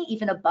uncommonly,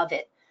 even above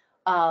it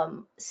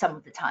some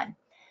of the time.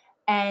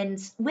 And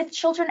with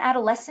children,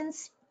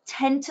 adolescents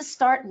tend to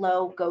start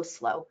low, go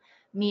slow.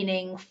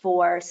 Meaning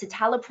for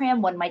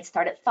citalopram, one might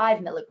start at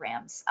 5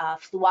 milligrams,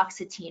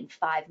 fluoxetine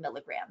 5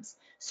 milligrams,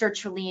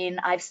 sertraline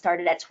I've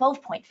started at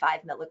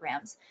 12.5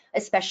 milligrams,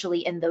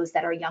 especially in those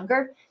that are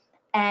younger.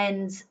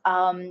 And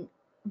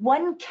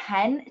one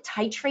can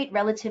titrate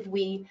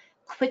relatively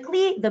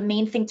quickly. The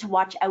main thing to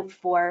watch out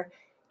for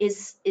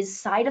is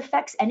side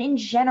effects, and in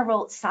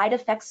general, side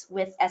effects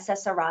with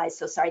SSRIs.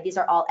 So sorry, these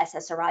are all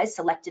SSRIs,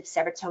 selective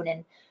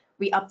serotonin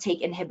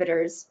reuptake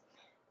inhibitors,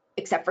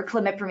 except for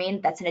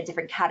clomipramine, that's in a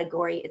different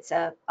category. It's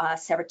a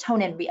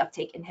serotonin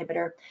reuptake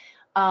inhibitor.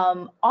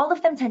 All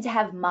of them tend to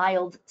have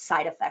mild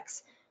side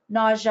effects.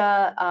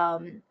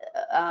 Nausea,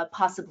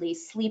 possibly,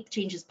 sleep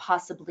changes,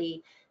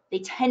 possibly. They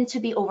tend to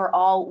be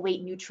overall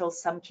weight neutral.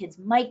 Some kids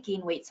might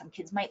gain weight, some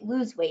kids might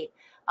lose weight.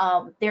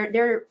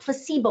 they're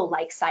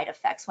placebo-like side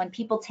effects. When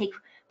people take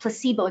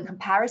placebo in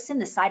comparison,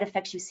 the side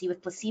effects you see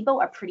with placebo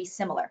are pretty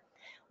similar.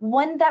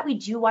 One that we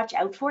do watch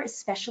out for,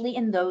 especially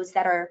in those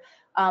that are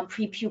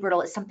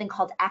prepubertal, is something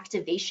called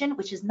activation,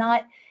 which is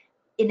not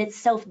in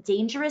itself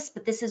dangerous,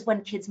 but this is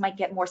when kids might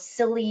get more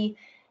silly,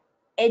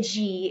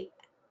 edgy,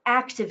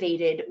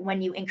 activated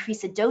when you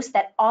increase a dose.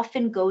 That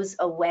often goes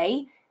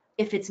away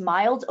if it's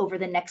mild over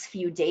the next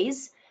few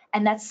days.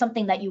 And that's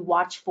something that you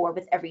watch for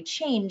with every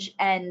change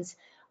and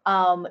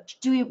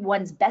do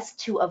one's best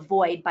to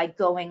avoid by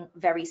going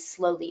very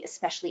slowly,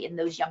 especially in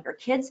those younger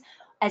kids.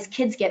 As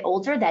kids get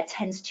older, that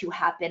tends to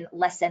happen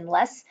less and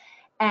less.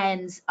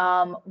 And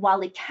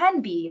while it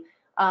can mean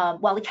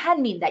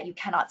that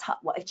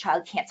a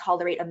child can't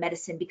tolerate a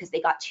medicine because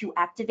they got too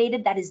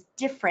activated, that is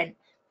different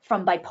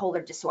from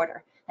bipolar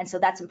disorder. And so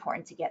that's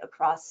important to get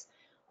across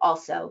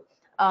also.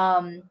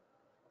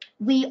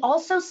 We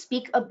also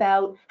speak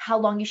about how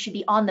long you should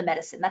be on the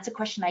medicine. That's a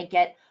question I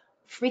get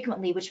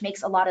frequently, which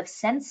makes a lot of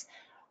sense.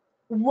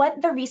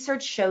 What the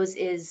research shows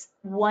is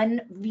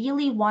one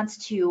really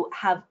wants to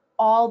have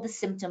all the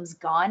symptoms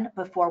gone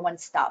before one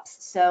stops.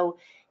 So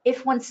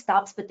if one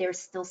stops but there's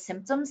still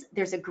symptoms,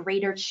 there's a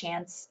greater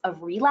chance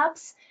of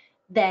relapse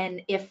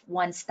than if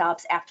one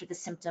stops after the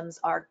symptoms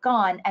are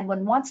gone. And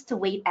one wants to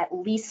wait at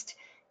least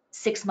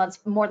 6 months,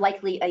 more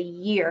likely a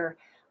year,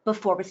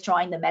 before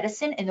withdrawing the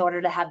medicine in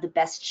order to have the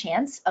best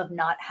chance of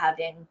not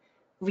having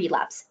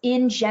relapse.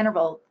 In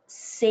general,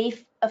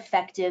 safe,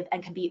 effective,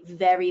 and can be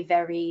very,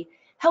 very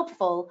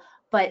helpful,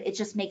 but it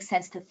just makes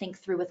sense to think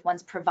through with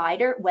one's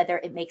provider whether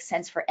it makes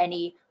sense for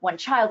any one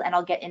child, and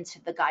I'll get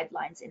into the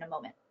guidelines in a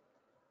moment.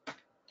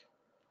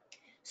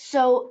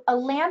 So a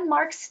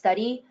landmark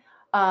study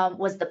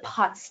was the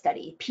POTS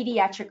study,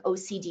 Pediatric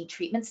OCD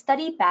Treatment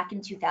Study, back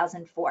in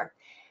 2004.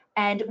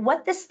 And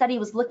what this study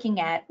was looking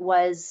at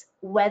was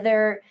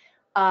whether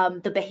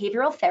the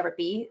behavioral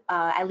therapy,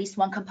 at least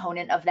one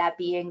component of that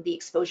being the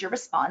exposure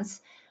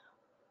response,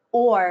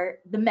 or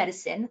the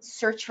medicine,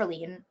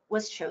 sertraline,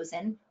 was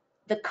chosen,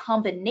 the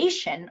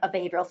combination of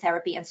behavioral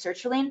therapy and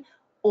sertraline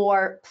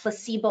or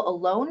placebo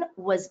alone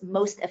was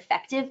most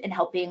effective in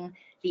helping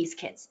these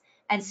kids.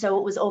 And so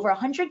it was over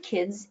 100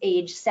 kids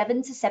aged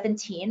 7 to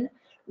 17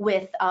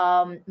 with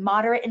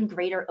moderate and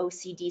greater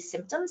OCD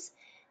symptoms.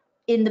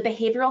 In the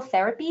behavioral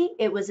therapy,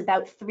 it was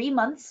about 3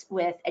 months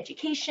with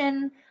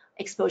education,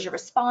 exposure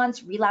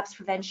response, relapse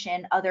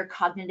prevention, other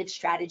cognitive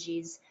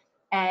strategies.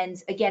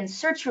 And again,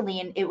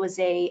 sertraline, it was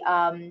a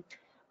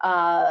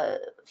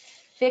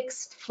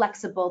fixed,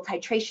 flexible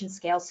titration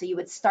scale. So you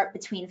would start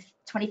between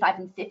 25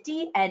 and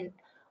 50, and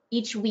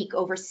each week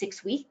over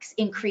 6 weeks,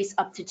 increase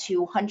up to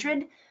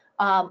 200,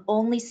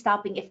 only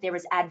stopping if there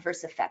was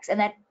adverse effects. And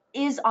that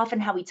is often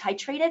how we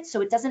titrate it.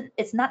 So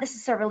it's not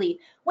necessarily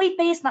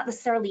weight-based, not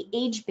necessarily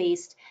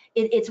age-based.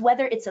 It's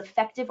whether it's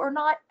effective or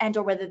not, and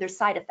or whether there's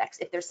side effects.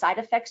 If there's side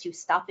effects, you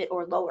stop it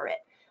or lower it.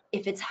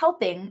 If it's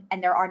helping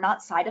and there are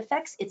not side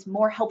effects, it's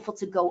more helpful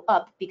to go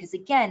up because,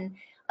 again,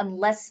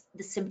 unless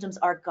the symptoms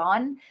are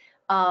gone,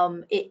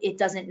 it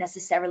doesn't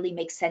necessarily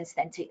make sense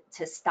then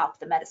to stop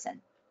the medicine.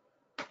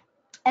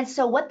 And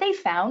so what they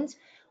found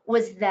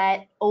was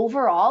that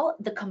overall,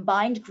 the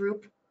combined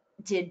group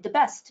did the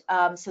best.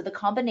 So the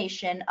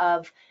combination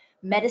of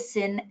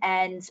medicine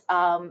and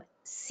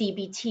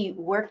CBT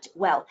worked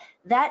well.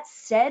 That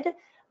said,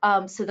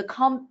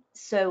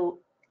 so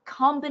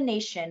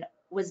combination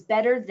was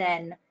better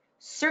than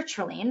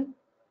sertraline,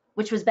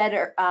 which was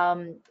better,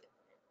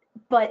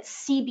 but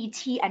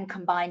CBT and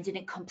combined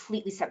didn't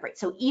completely separate.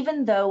 So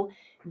even though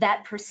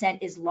that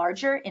percent is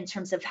larger in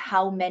terms of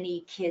how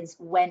many kids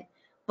went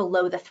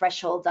below the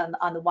threshold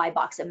on the Y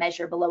box, a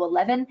measure below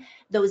 11,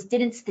 those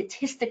didn't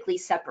statistically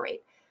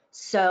separate.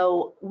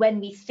 So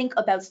when we think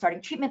about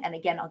starting treatment, and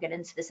again, I'll get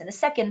into this in a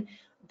second,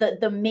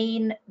 the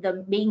main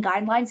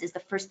guidelines is the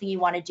first thing you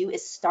want to do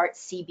is start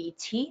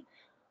CBT.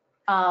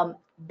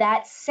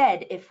 That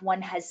said, if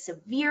one has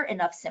severe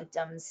enough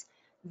symptoms,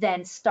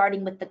 then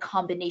starting with the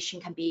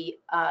combination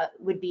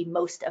would be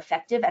most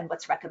effective and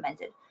what's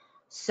recommended.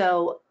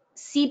 So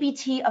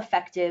CBT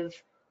effective,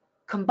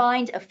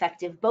 combined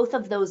effective, both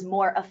of those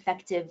more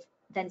effective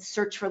than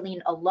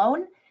sertraline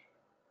alone,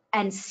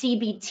 and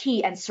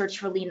CBT and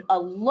sertraline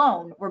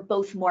alone were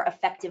both more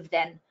effective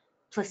than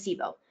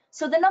placebo.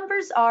 So the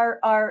numbers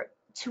are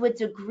to a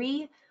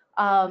degree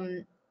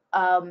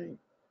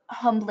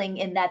humbling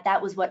in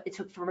that was what it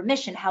took for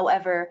remission.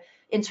 However,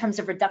 in terms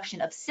of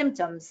reduction of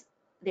symptoms,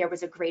 there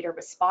was a greater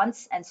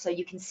response. And so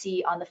you can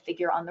see on the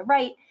figure on the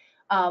right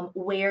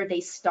where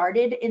they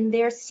started in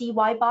their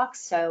CY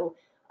box. So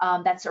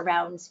that's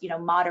around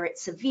moderate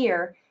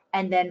severe,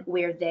 and then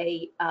where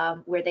they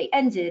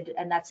ended,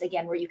 and that's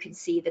again where you can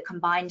see the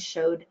combined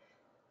showed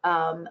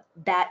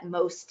that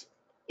most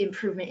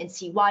improvement in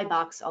CY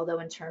box, although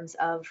in terms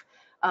of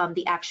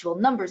the actual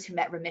numbers who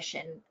met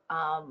remission,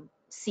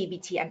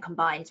 CBT and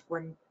combined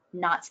were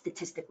not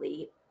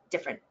statistically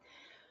different.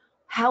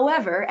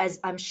 However, as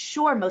I'm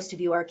sure most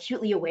of you are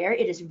acutely aware,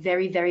 it is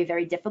very, very,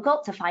 very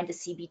difficult to find a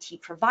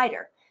CBT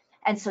provider.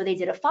 And so they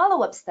did a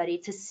follow-up study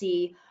to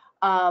see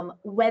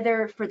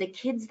whether for the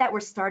kids that were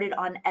started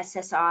on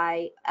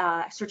SSRI,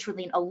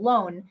 sertraline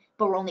alone,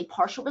 but were only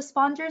partial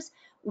responders,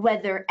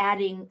 whether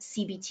adding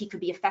CBT could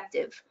be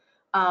effective.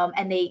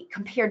 And they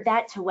compared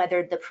that to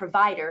whether the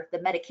provider,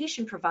 the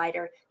medication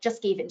provider,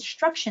 just gave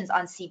instructions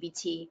on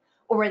CBT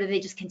or whether they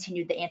just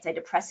continued the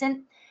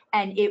antidepressant.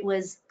 And it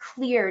was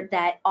clear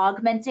that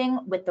augmenting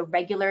with the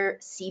regular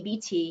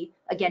CBT,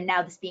 again,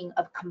 now this being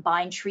a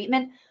combined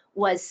treatment,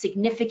 was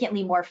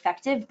significantly more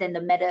effective than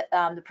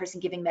the person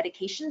giving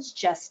medications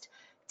just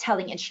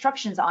telling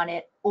instructions on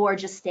it or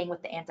just staying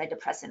with the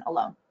antidepressant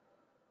alone.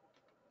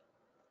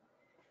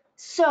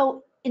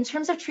 So in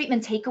terms of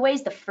treatment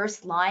takeaways, the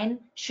first line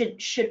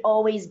should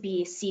always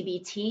be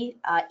CBT,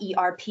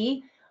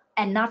 ERP,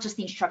 and not just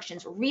the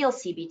instructions, real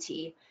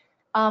CBT.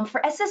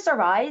 For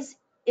SSRIs,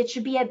 it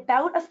should be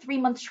about a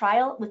 3-month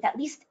trial with at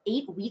least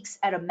 8 weeks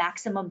at a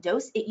maximum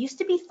dose. It used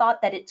to be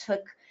thought that it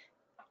took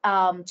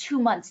 2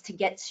 months to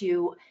get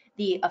to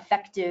the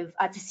effective,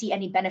 to see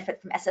any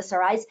benefit from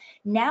SSRIs.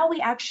 Now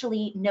we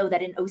actually know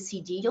that in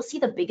OCD, you'll see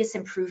the biggest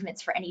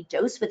improvements for any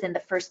dose within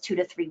the first 2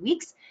 to 3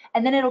 weeks,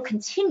 and then it'll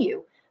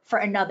continue for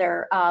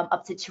another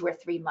up to 2 or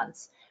 3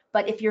 months.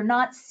 But if you're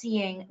not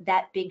seeing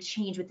that big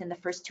change within the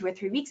first 2 or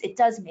 3 weeks, it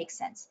does make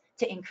sense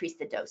to increase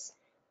the dose.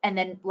 And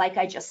then, like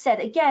I just said,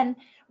 again,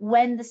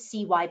 when the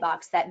CY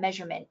box, that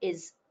measurement,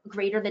 is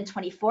greater than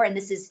 24, and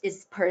this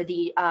is per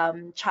the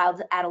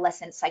child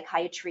adolescent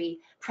psychiatry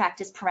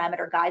practice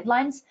parameter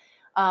guidelines.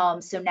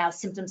 So now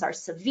symptoms are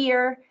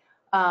severe,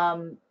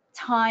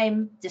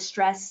 time,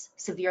 distress,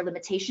 severe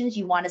limitations.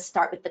 You want to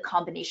start with the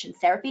combination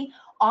therapy.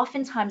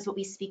 Oftentimes what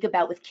we speak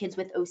about with kids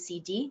with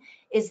OCD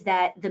is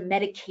that the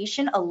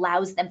medication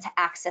allows them to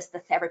access the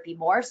therapy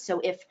more. So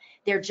if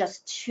they're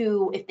just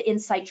if the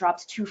insight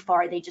drops too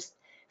far, they just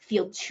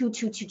feel too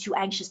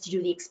anxious to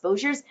do the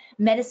exposures,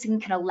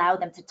 medicine can allow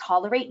them to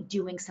tolerate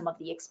doing some of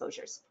the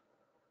exposures.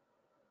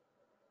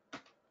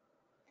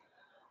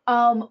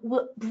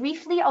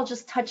 Briefly, I'll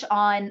just touch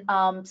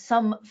on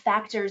some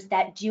factors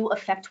that do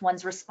affect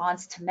one's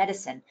response to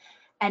medicine.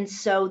 And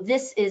so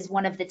this is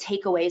one of the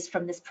takeaways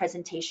from this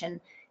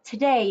presentation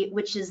today,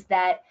 which is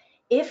that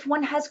if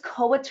one has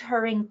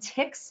co-occurring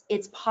tics,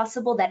 it's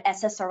possible that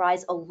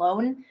SSRIs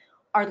alone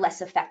are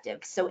less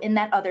effective. So in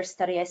that other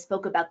study, I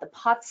spoke about the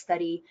POT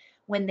study,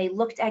 when they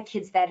looked at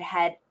kids that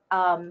had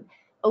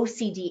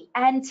OCD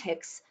and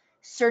tics,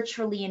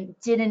 sertraline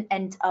didn't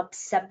end up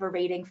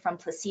separating from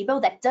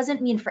placebo. That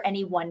doesn't mean for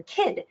any one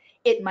kid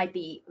it might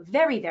be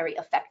very, very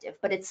effective,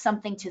 but it's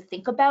something to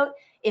think about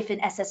if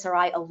an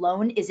SSRI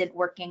alone isn't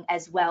working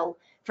as well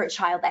for a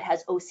child that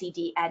has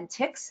OCD and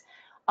tics.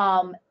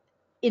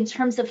 In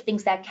terms of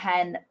things that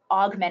can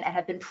augment and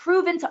have been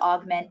proven to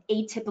augment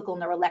atypical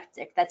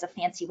neuroleptic, that's a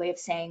fancy way of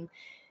saying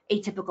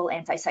atypical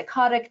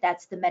antipsychotic.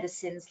 That's the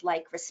medicines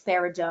like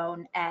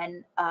risperidone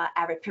and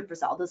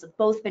aripiprazole. Those have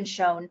both been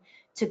shown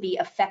to be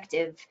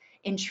effective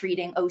in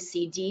treating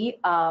OCD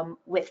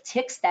with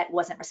tics that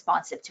wasn't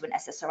responsive to an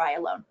SSRI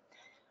alone.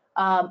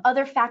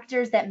 Other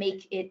factors that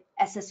make it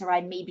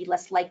SSRI maybe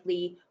less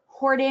likely: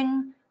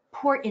 hoarding,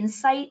 poor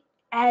insight,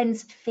 and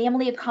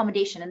family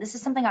accommodation. And this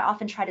is something I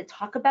often try to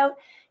talk about.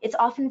 It's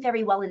often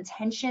very well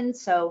intentioned.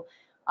 So,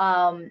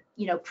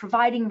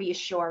 providing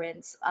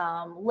reassurance,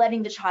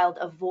 letting the child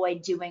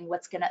avoid doing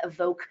what's going to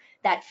evoke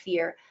that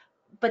fear.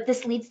 But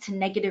this leads to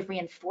negative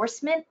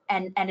reinforcement,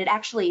 and it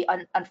actually,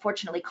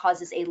 unfortunately,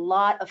 causes a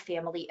lot of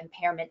family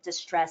impairment,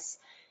 distress,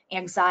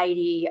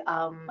 anxiety,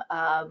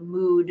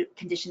 mood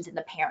conditions in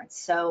the parents.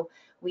 So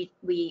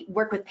we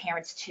work with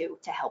parents too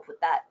to help with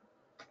that.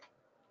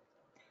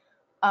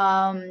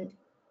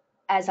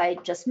 As I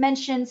just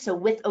mentioned, so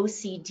with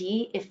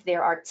OCD, if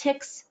there are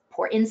tics,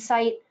 poor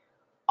insight,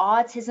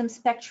 autism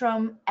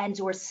spectrum, and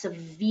or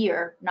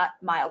severe, not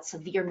mild,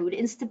 severe mood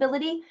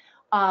instability,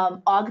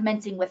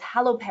 augmenting with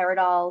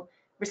haloperidol,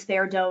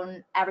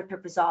 risperidone,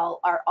 aripiprazole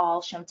are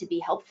all shown to be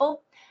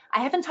helpful. I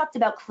haven't talked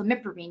about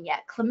clomipramine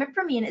yet.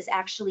 Clomipramine is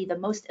actually the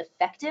most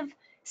effective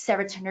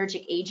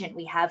serotonergic agent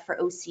we have for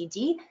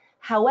OCD.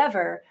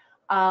 However,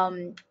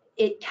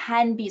 it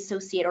can be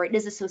associated, or it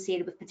is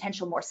associated with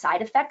potential more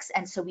side effects,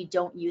 and so we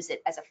don't use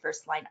it as a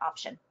first-line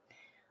option.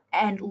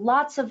 And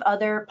lots of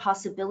other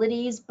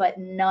possibilities, but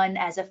none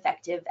as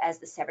effective as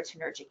the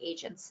serotonergic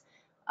agents,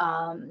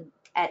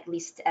 at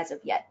least as of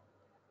yet.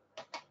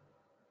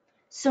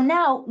 So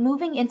now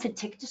moving into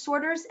tic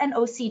disorders and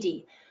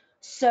OCD.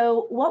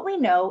 So what we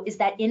know is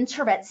that in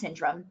Tourette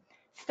syndrome,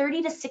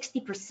 30 to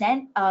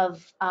 60%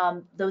 of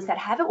those that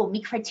have it will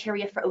meet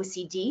criteria for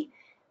OCD.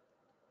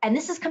 And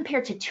this is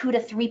compared to 2 to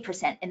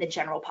 3% in the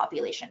general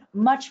population,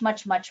 much,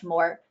 much, much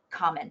more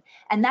common.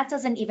 And that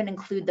doesn't even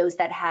include those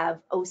that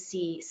have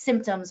OC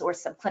symptoms or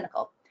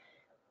subclinical.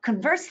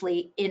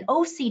 Conversely, in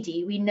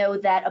OCD, we know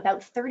that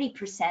about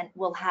 30%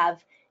 will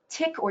have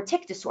tic or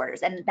tic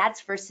disorders, and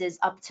that's versus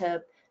up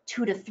to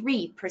 2 to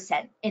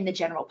 3% in the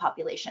general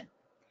population.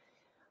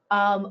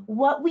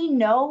 What we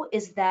know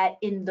is that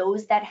in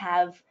those that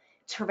have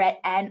Tourette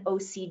and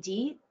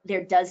OCD,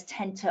 there does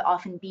tend to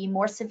often be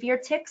more severe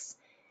tics.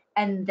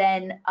 And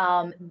then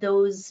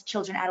those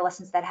children,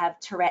 adolescents that have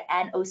Tourette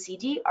and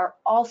OCD are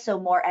also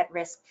more at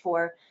risk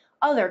for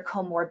other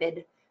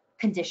comorbid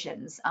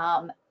conditions,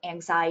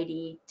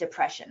 anxiety,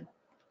 depression.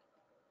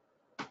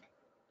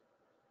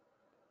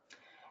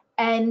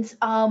 And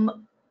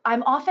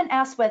I'm often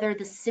asked whether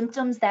the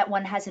symptoms that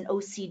one has in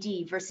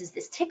OCD versus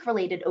this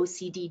tic-related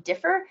OCD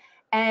differ,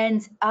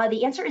 and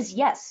the answer is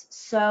yes.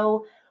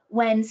 So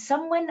when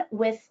someone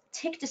with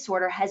tic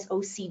disorder has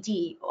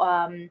OCD,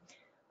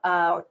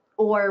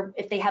 or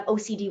if they have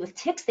OCD with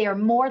tics, they are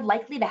more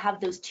likely to have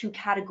those two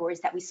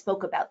categories that we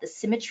spoke about, the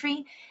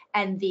symmetry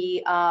and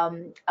the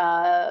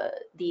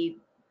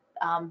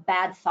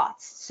bad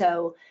thoughts.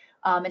 So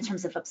in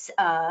terms of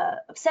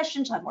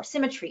obsessions, you'll have more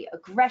symmetry,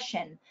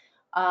 aggression,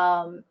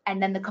 and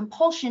then the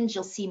compulsions,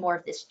 you'll see more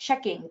of this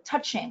checking,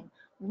 touching,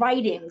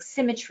 writing,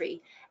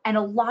 symmetry, and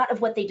a lot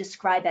of what they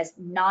describe as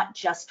not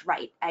just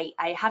right.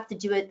 I have to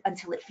do it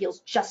until it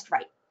feels just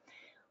right.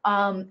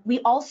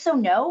 We also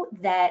know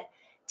that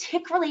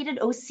tic-related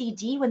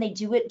OCD, when they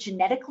do it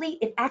genetically,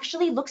 it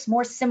actually looks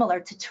more similar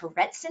to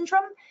Tourette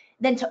syndrome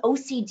than to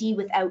OCD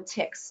without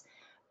tics.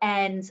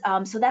 And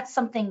so that's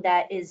something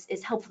that is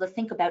helpful to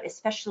think about,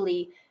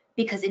 especially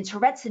because in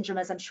Tourette syndrome,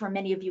 as I'm sure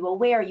many of you are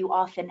aware, you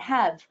often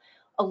have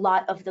a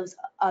lot of those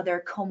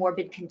other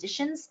comorbid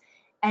conditions.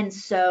 And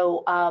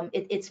so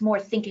it's more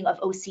thinking of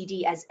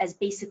OCD as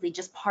basically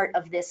just part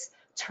of this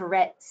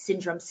Tourette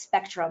syndrome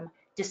spectrum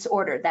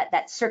disorder,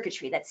 that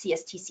circuitry, that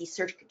CSTC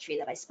circuitry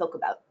that I spoke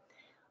about.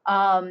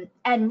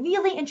 And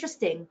really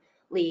interestingly,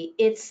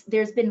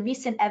 there's been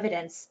recent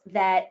evidence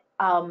that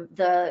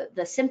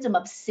the symptom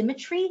of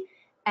symmetry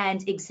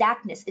and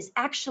exactness is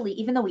actually,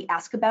 even though we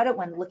ask about it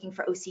when looking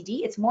for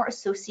OCD, it's more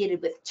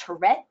associated with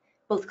Tourette,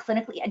 both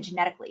clinically and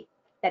genetically,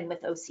 than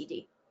with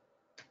OCD.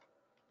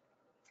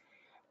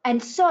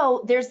 And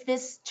so there's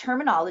this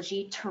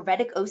terminology,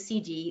 Tourettic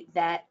OCD,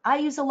 that I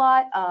use a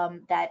lot,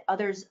 that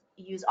others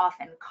use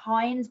often,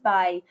 coined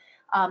by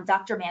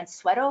Dr.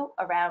 Mansueto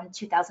around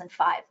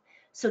 2005.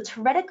 So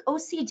Tourettic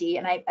OCD,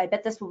 and I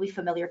bet this will be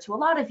familiar to a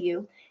lot of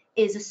you,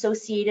 is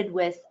associated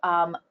with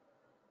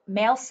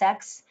male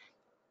sex,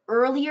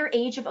 earlier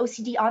age of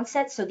OCD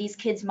onset. So these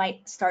kids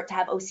might start to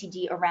have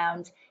OCD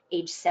around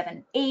age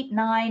 7, 8,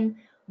 9,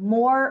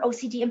 more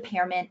OCD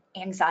impairment,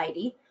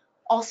 anxiety,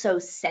 also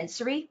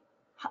sensory,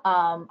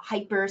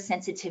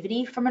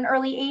 hypersensitivity from an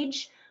early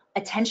age,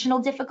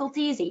 attentional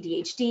difficulties,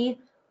 ADHD,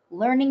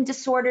 learning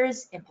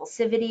disorders,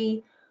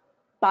 impulsivity,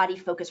 body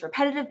focus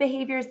repetitive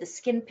behaviors, the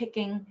skin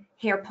picking,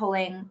 hair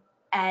pulling,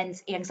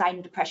 and anxiety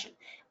and depression.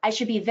 I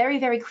should be very,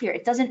 very clear.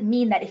 It doesn't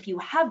mean that if you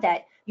have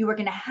that, you are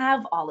going to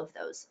have all of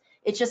those.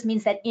 It just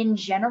means that in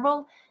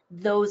general,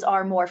 those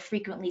are more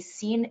frequently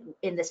seen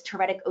in this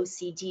Tourettic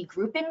OCD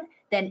grouping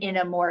than in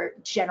a more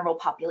general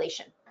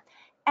population.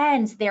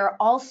 And they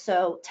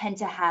also tend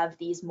to have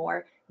these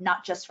more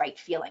not just right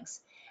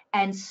feelings.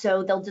 And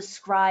so they'll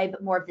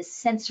describe more of this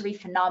sensory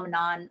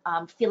phenomenon,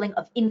 feeling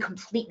of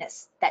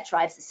incompleteness that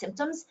drives the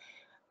symptoms.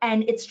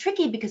 And it's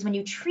tricky because when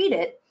you treat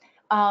it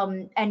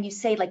and you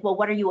say like, well,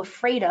 what are you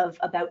afraid of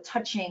about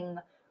touching,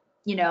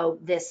 you know,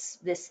 this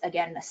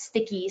again, a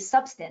sticky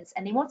substance?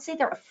 And they won't say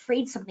they're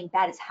afraid something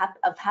bad is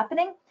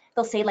happening.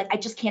 They'll say like, I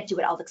just can't do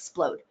it, I'll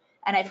explode.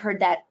 And I've heard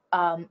that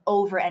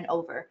over and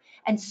over.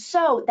 And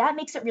so that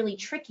makes it really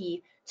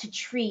tricky to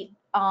treat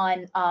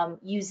on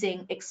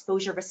using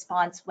exposure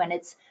response when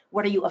it's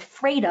what are you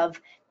afraid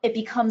of. It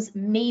becomes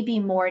maybe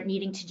more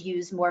needing to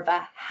use more of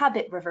a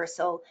habit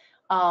reversal,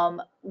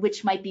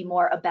 which might be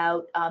more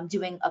about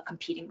doing a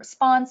competing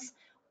response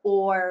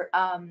or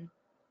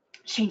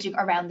changing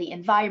around the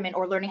environment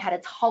or learning how to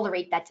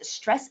tolerate that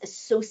distress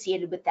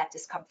associated with that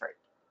discomfort.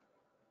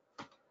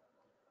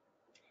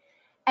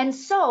 And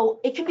so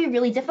it can be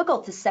really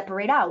difficult to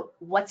separate out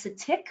what's a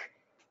tic,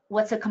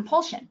 what's a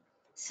compulsion.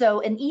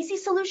 So an easy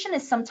solution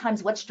is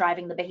sometimes what's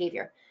driving the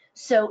behavior.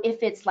 So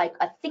if it's like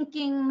a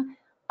thinking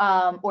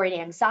or an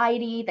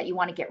anxiety that you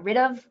want to get rid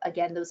of,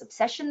 again, those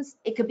obsessions,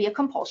 it could be a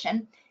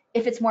compulsion.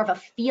 If it's more of a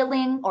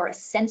feeling or a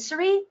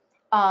sensory,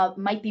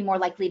 might be more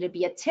likely to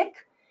be a tic.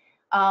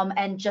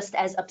 And just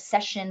as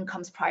obsession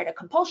comes prior to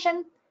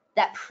compulsion,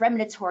 that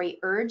premonitory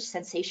urge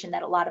sensation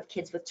that a lot of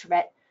kids with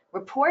Tourette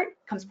report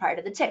comes prior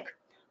to the tic.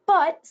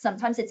 But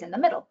sometimes it's in the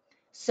middle.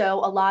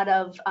 So a lot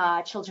of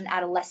children,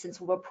 adolescents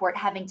will report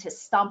having to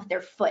stomp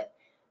their foot,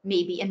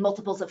 maybe in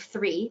multiples of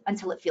 3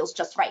 until it feels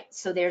just right.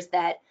 So there's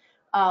that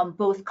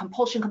both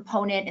compulsion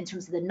component in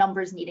terms of the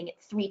numbers needing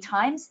it 3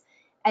 times,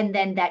 and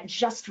then that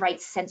just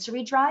right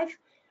sensory drive.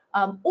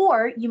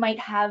 Or you might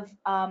have,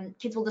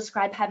 kids will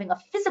describe having a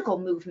physical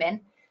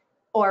movement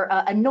or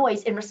a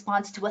noise in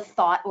response to a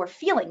thought or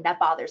feeling that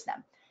bothers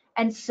them.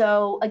 And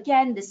so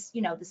again, this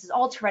is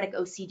all Tourettic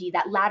OCD.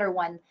 That latter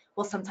one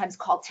we'll sometimes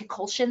call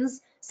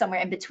ticculsions, somewhere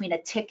in between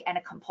a tic and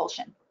a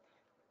compulsion.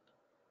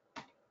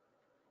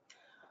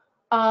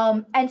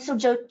 And so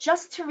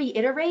just to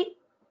reiterate,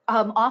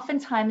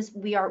 oftentimes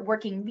we are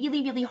working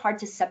really, really hard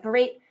to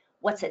separate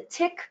what's a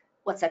tic,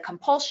 what's a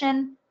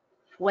compulsion,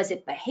 was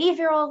it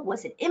behavioral,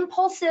 was it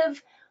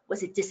impulsive,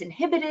 was it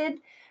disinhibited?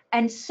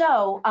 And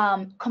so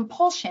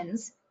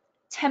compulsions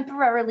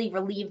temporarily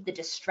relieve the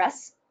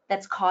distress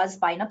that's caused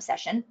by an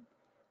obsession.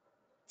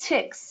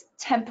 Tics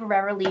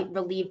temporarily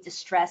relieve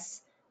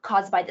distress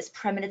caused by this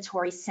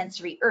premonitory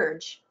sensory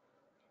urge.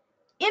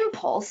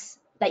 Impulse,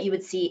 that you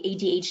would see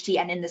ADHD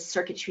and in the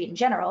circuitry in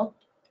general,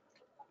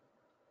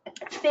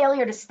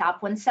 failure to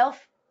stop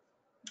oneself,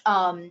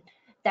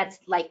 that's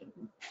like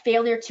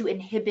failure to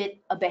inhibit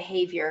a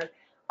behavior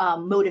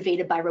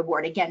motivated by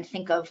reward. Again,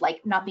 think of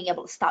like not being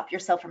able to stop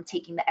yourself from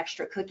taking the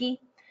extra cookie.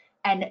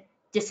 And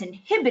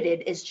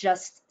disinhibited is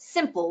just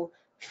simple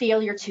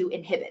failure to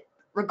inhibit,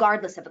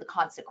 regardless of the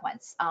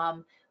consequence.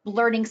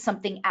 Blurting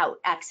something out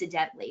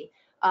accidentally.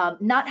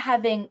 Not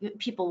having,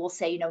 people will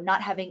say,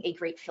 not having a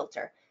great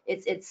filter.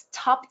 It's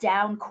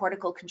top-down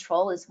cortical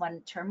control is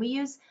one term we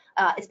use.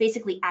 It's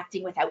basically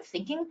acting without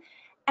thinking.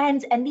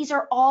 And these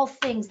are all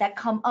things that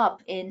come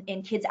up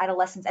in kids,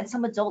 adolescents, and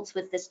some adults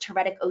with this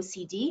Tourettic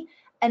OCD,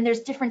 and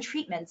there's different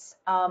treatments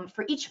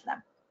for each of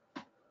them.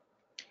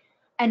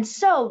 And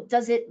so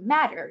does it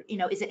matter?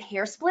 Is it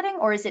hair splitting,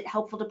 or is it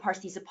helpful to parse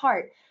these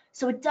apart?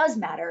 So it does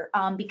matter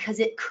because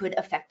it could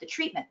affect the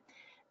treatment.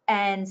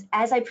 And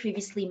as I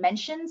previously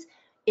mentioned,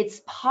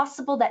 it's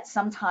possible that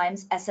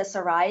sometimes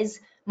SSRIs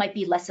might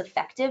be less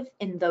effective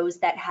in those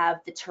that have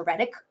the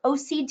Tourettic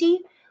OCD.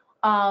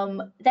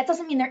 That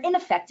doesn't mean they're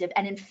ineffective.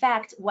 And in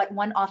fact, what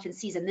one often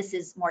sees, and this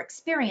is more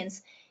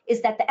experience,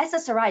 is that the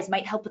SSRIs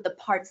might help with the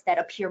parts that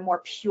appear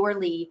more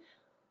purely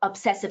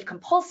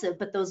obsessive-compulsive,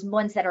 but those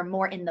ones that are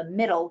more in the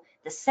middle,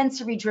 the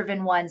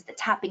sensory-driven ones, the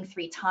tapping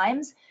 3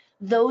 times,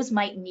 those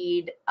might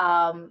need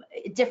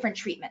different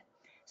treatment.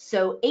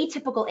 So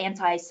atypical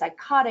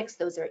antipsychotics,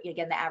 those are,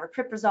 again, the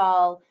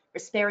aripiprazole,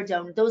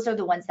 risperidone, those are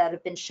the ones that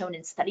have been shown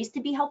in studies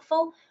to be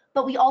helpful.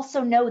 But we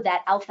also know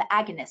that alpha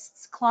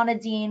agonists,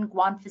 clonidine,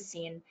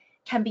 guanfacine,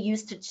 can be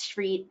used to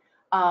treat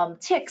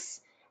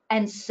tics.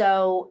 And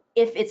so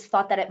if it's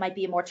thought that it might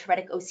be a more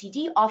Tourettic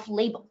OCD,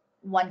 off-label,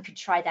 one could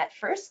try that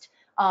first,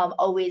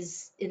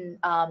 always in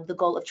the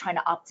goal of trying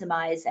to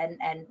optimize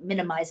and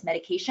minimize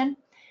medication.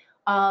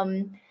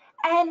 And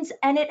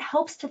it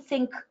helps to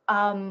think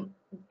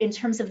in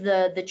terms of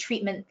the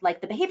treatment,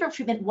 like the behavioral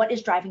treatment, what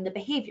is driving the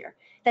behavior?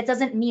 That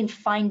doesn't mean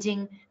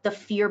finding the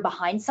fear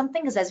behind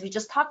something, because as we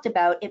just talked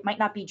about, it might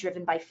not be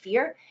driven by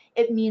fear.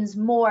 It means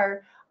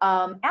more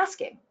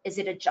asking, is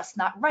it just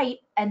not right?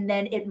 And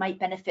then it might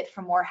benefit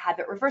from more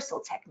habit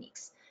reversal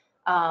techniques.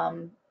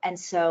 And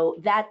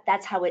so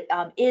that's how it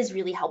is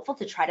really helpful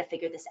to try to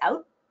figure this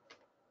out.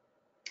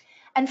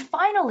 And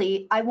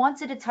finally, I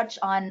wanted to touch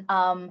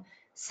on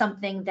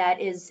something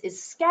that is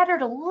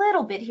scattered a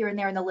little bit here and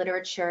there in the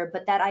literature,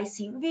 but that I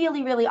see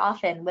really, really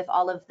often with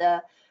all of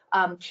the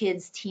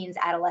kids, teens,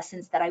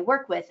 adolescents that I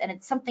work with. And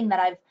it's something that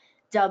I've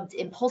dubbed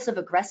impulsive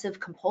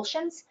aggressive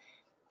compulsions.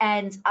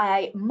 And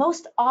I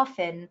most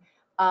often,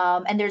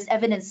 and there's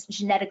evidence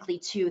genetically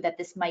too that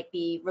this might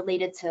be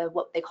related to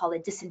what they call a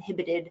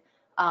disinhibited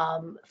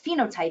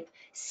phenotype,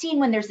 seen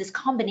when there's this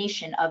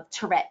combination of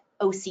Tourette,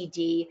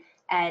 OCD,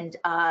 and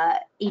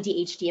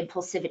ADHD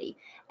impulsivity.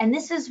 And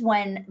this is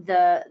when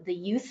the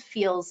youth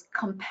feels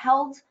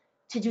compelled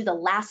to do the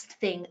last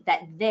thing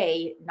that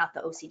they, not the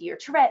OCD or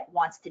Tourette,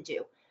 wants to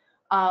do.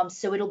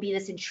 So it'll be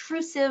this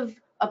intrusive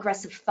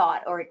aggressive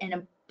thought or an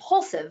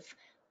impulsive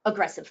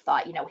aggressive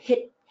thought,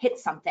 hit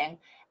something,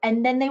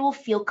 and then they will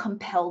feel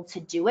compelled to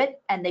do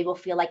it, and they will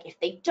feel like if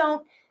they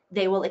don't,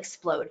 they will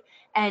explode.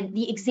 And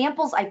the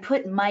examples I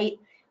put might,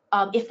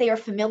 if they are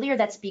familiar,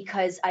 that's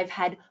because I've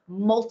had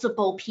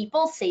multiple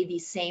people say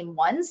these same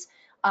ones.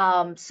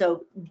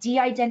 So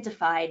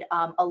de-identified,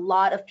 a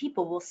lot of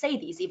people will say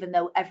these, even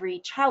though every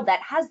child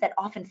that has that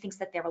often thinks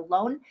that they're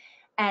alone.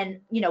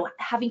 And,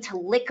 having to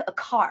lick a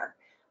car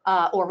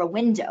or a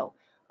window,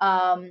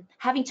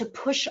 having to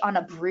push on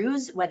a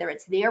bruise, whether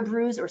it's their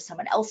bruise or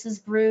someone else's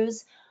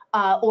bruise,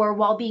 or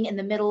while being in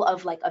the middle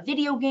of like a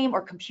video game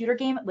or computer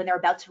game when they're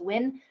about to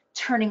win,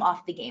 turning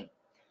off the game.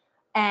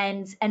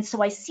 And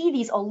so I see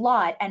these a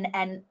lot,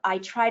 and I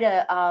try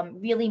to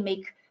really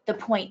make the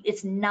point,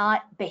 it's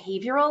not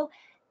behavioral,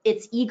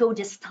 it's ego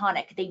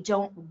dystonic. They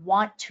don't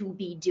want to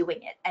be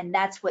doing it. And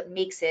that's what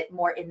makes it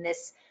more in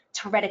this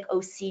Tourettic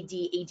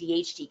OCD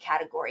ADHD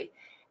category.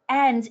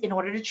 And in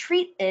order to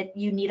treat it,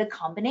 you need a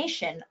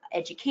combination,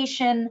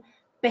 education,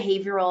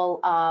 behavioral,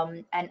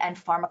 and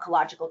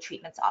pharmacological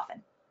treatments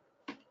often.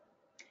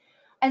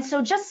 And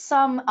so just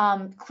some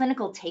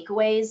clinical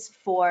takeaways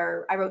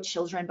for, I wrote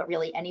children, but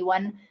really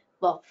anyone,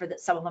 well, for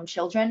some of them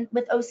children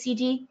with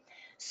OCD.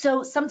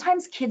 So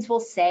sometimes kids will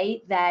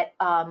say that,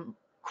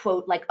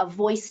 quote, like a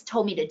voice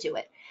told me to do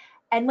it.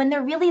 And when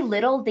they're really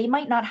little, they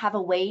might not have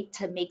a way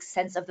to make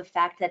sense of the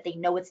fact that they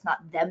know it's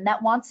not them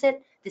that wants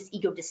it, this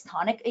ego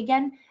dystonic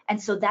again. And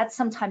so that's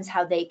sometimes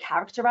how they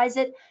characterize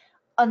it.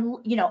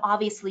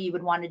 Obviously you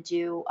would want to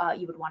do,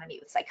 you would want to meet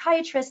with a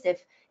psychiatrist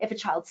if a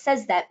child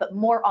says that, but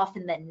more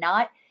often than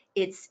not,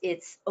 it's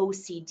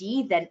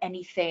OCD than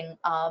anything,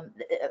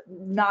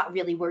 not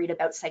really worried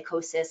about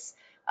psychosis.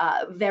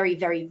 Very,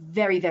 very,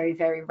 very, very,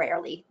 very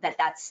rarely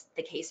that's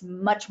the case.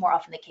 Much more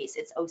often the case,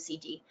 it's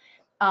OCD.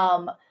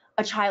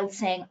 a child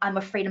saying, I'm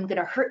afraid I'm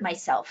gonna hurt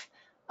myself,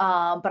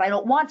 but I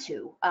don't want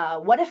to.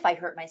 What if I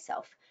hurt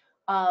myself?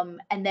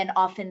 And then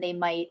often they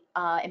might,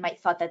 it might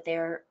thought that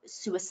they're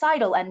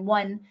suicidal, and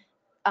one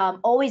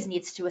always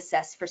needs to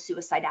assess for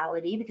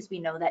suicidality because we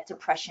know that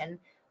depression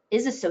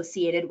is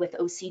associated with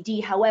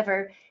OCD.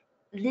 However,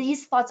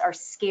 these thoughts are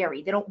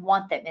scary. They don't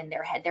want them in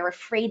their head. They're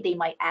afraid they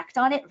might act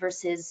on it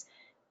versus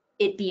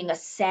it being a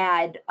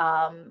sad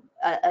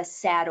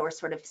or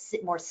sort of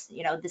more,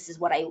 this is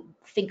what I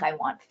think I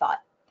want thought.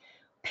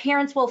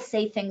 Parents will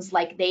say things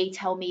like, they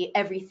tell me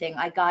everything.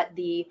 I got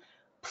the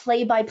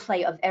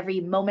play-by-play of every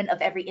moment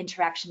of every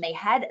interaction they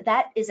had.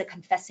 That is a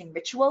confessing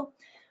ritual.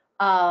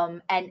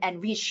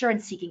 And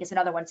reassurance seeking is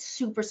another one,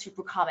 super,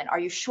 super common. Are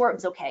you sure it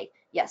was okay?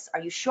 Yes.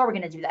 Are you sure we're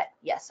going to do that?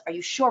 Yes. Are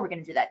you sure we're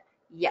going to do that?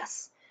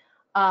 Yes.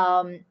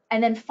 And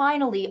then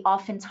finally,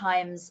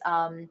 oftentimes,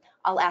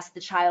 I'll ask the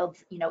child,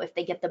 if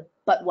they get the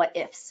but what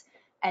ifs.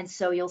 And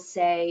so you'll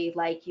say,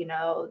 like,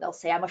 they'll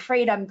say, I'm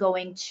afraid I'm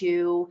going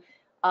to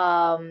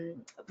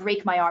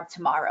break my arm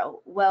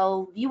tomorrow.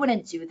 Well, you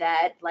wouldn't do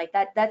that. Like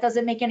that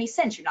doesn't make any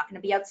sense. You're not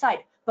going to be outside.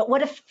 But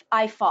what if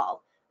I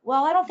fall?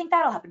 Well, I don't think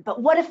that'll happen.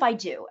 But what if I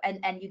do?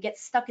 And you get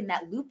stuck in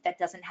that loop that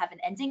doesn't have an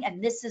ending.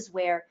 And this is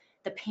where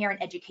the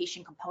parent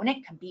education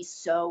component can be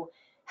so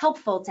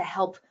helpful to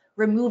help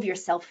remove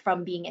yourself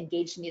from being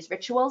engaged in these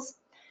rituals.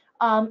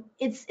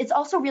 It's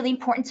also really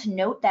important to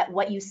note that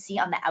what you see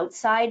on the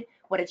outside,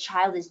 what a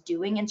child is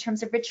doing in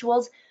terms of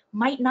rituals,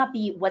 might not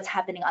be what's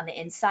happening on the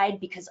inside,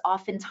 because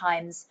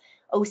oftentimes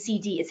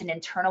OCD is an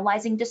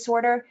internalizing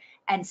disorder.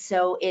 And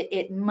so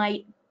it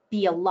might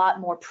be a lot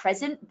more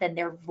present than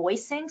they're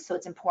voicing. So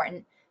it's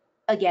important,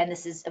 again,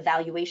 this is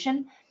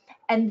evaluation.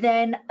 And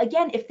then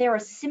again, if there are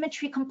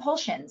symmetry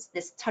compulsions,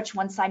 this touch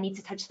one side, need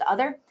to touch the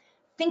other,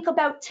 think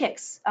about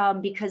tics,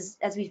 because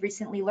as we've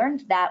recently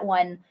learned, that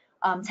one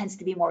tends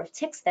to be more of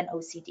tics than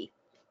OCD.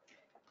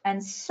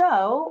 And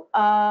so,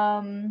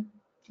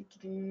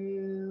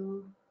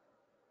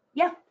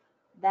 yeah,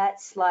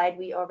 that slide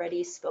we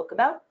already spoke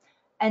about.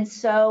 And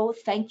so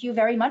thank you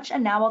very much.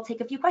 And now I'll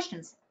take a few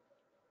questions.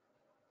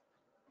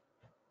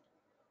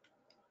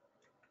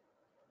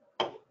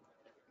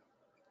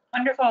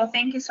 Wonderful.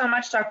 Thank you so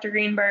much, Dr.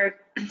 Greenberg.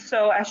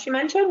 So as she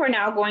mentioned, we're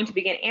now going to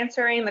begin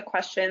answering the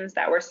questions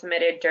that were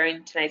submitted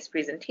during tonight's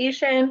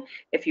presentation.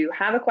 If you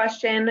have a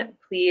question,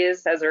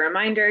 please, as a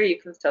reminder, you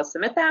can still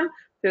submit them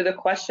through the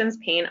questions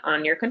pane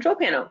on your control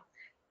panel.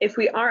 If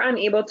we are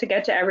unable to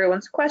get to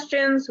everyone's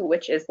questions,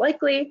 which is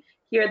likely,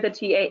 here at the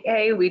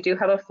TAA, we do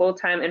have a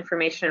full-time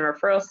information and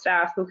referral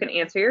staff who can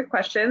answer your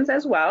questions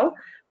as well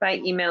by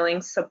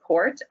emailing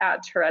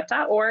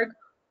support@tourette.org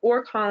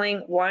or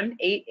calling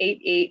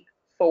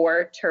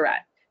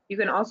 1-888-4-Tourette. You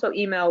can also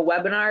email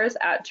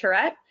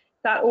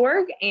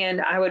webinars@tourette.org,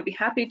 and I would be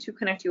happy to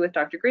connect you with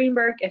Dr.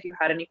 Greenberg if you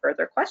had any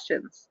further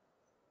questions.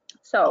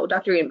 So,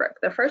 Dr. Greenberg,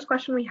 the first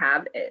question we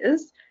have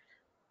is,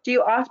 do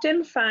you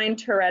often find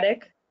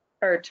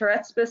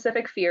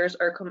Tourette-specific fears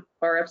or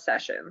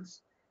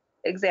obsessions?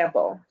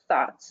 Example,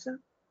 thoughts.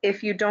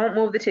 If you don't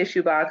move the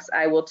tissue box,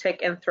 I will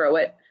tic and throw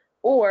it.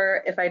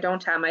 Or if I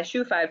don't tie my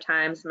shoe 5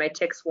 times, my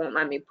tics won't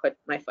let me put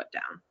my foot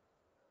down.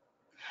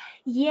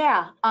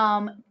 Yeah,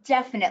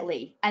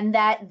 definitely. And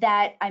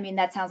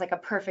that sounds like a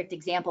perfect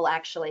example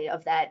actually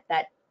of that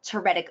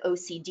Tourettic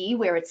OCD,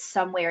 where it's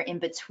somewhere in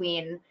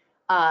between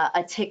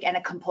a tic and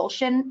a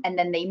compulsion, and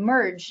then they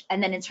merge.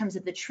 And then in terms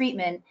of the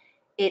treatment,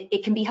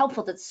 it can be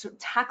helpful to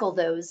tackle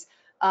those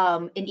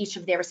in each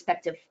of their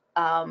respective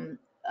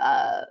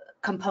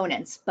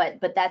components.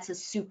 But that's a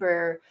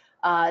super,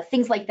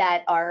 things like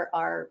that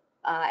are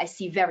I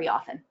see very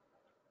often.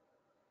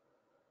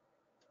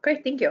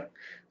 Great, thank you.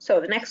 So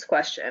the next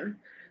question,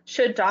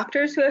 should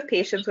doctors who have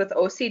patients with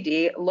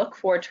OCD look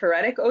for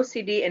Tourettic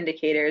OCD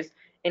indicators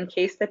in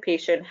case the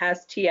patient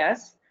has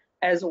TS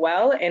as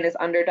well and is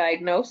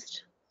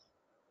underdiagnosed?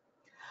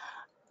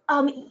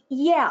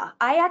 Yeah,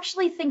 I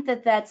actually think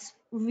that that's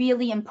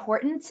really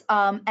important,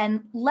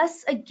 and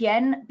less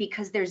again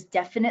because there's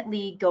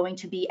definitely going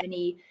to be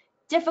any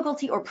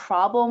difficulty or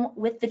problem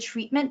with the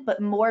treatment,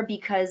 but more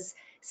because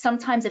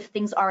sometimes if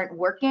things aren't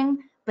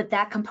working, but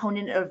that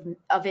component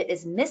of it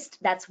is missed,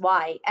 that's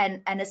why.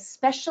 And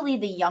especially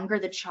the younger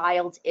the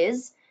child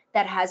is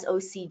that has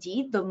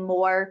OCD, the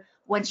more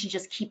one should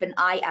just keep an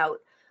eye out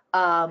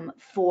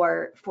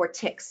for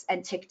tics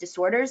and tic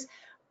disorders.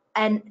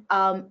 And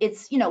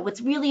it's, what's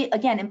really,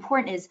 again,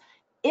 important is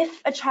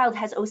if a child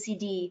has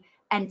OCD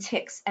and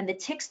tics, and the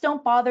tics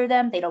don't bother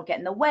them, they don't get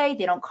in the way,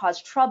 they don't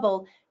cause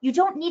trouble, you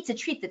don't need to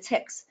treat the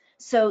tics.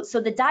 So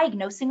the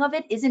diagnosing of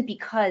it isn't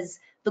because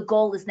the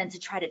goal is then to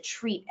try to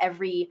treat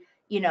every,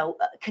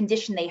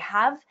 condition they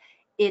have.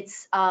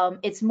 It's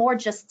more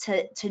just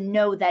to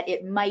know that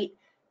it might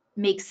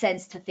make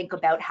sense to think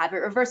about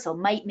habit reversal,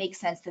 might make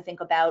sense to think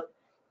about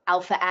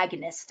alpha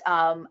agonist,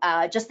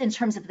 just in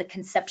terms of the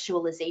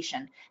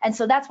conceptualization. And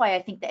so that's why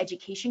I think the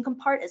education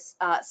part,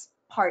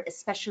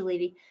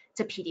 especially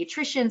to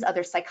pediatricians,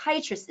 other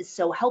psychiatrists, is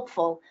so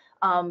helpful,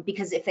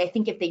 because if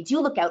they do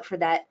look out for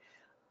that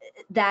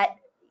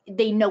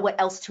they know what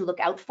else to look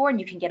out for, and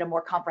you can get a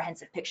more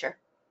comprehensive picture.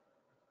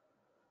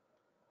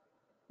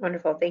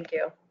 Wonderful, thank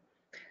you.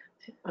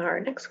 Our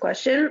next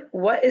question,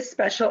 what is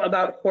special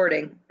about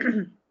hoarding?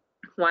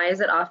 Why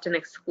is it often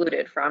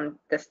excluded from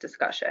this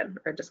discussion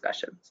or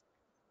discussions?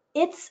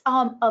 It's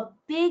a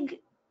big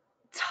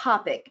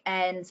topic,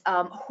 and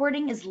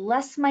hoarding is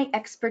less my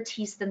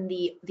expertise than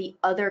the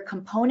other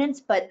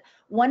components, but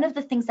one of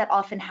the things that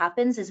often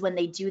happens is when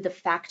they do the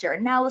factor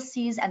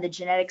analyses and the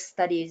genetic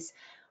studies,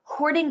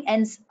 hoarding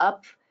ends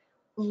up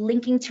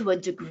linking to a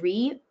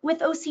degree with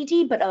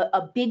OCD, but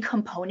a big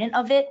component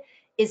of it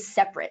is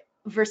separate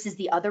versus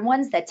the other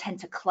ones that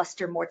tend to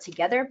cluster more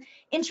together.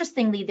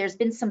 Interestingly, there's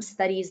been some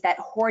studies that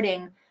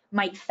hoarding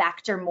might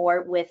factor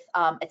more with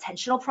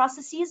attentional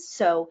processes,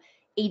 so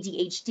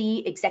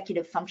ADHD,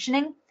 executive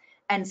functioning.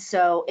 And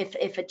so if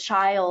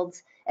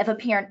a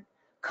parent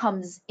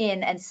comes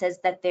in and says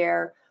that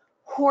they're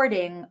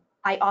hoarding,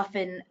 I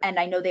often, and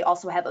I know they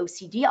also have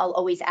OCD, I'll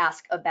always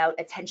ask about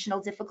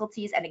attentional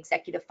difficulties and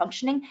executive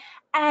functioning.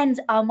 And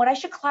what I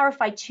should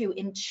clarify too,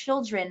 in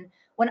children,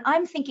 when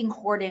I'm thinking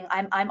hoarding,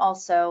 I'm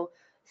also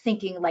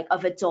thinking like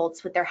of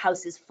adults with their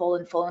houses full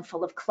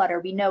of clutter.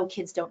 We know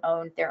kids don't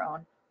own their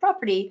own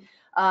property,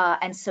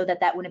 and so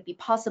that wouldn't be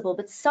possible.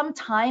 But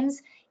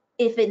sometimes,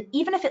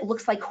 even if it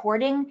looks like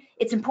hoarding,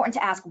 it's important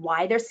to ask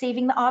why they're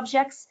saving the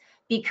objects,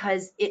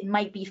 because it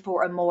might be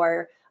for a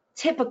more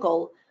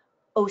typical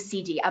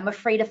OCD. I'm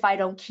afraid if I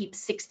don't keep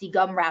 60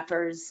 gum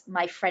wrappers,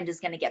 my friend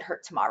is going to get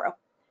hurt tomorrow.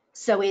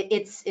 So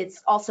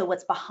it's also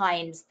what's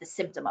behind the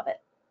symptom of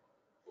it.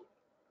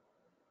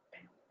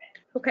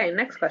 Okay,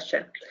 next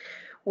question.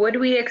 Would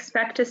we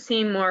expect to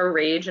see more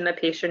rage in a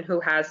patient who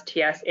has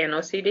TS and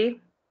OCD?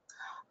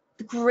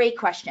 Great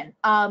question.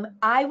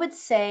 I would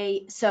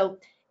say, so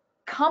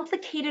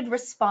complicated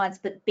response,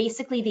 but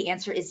basically the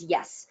answer is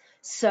yes.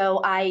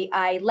 So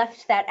I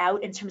left that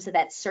out in terms of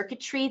that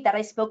circuitry that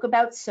I spoke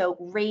about. So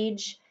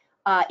rage,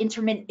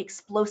 intermittent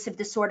explosive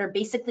disorder,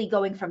 basically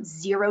going from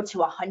 0 to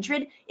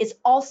 100 is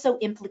also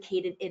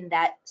implicated in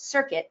that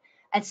circuit.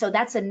 And so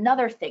that's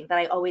another thing that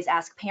I always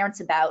ask parents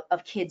about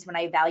of kids when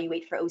I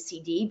evaluate for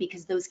OCD,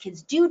 because those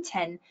kids do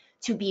tend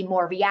to be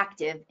more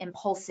reactive,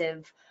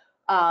 impulsive,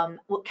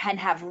 can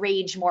have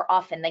rage more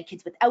often than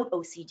kids without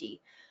OCD.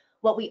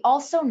 What we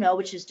also know,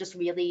 which is just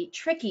really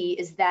tricky,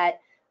 is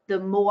that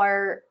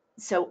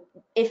so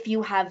if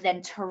you have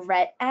then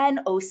Tourette and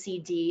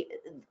OCD,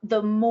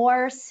 the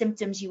more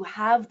symptoms you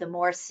have, the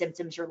more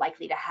symptoms you're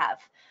likely to have.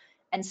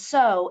 And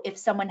so if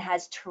someone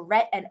has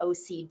Tourette and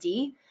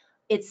OCD,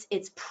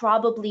 it's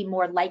probably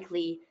more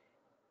likely,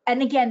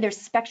 and again, there's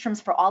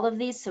spectrums for all of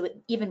these, so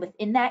even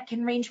within that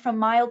can range from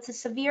mild to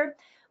severe.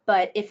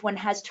 But if one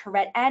has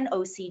Tourette and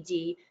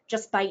OCD,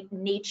 just by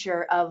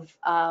nature of,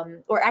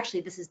 or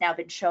actually this has now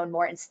been shown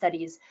more in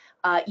studies,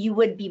 you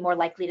would be more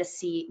likely to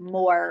see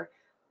more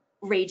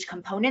rage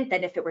component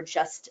than if it were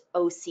just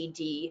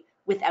OCD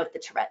without the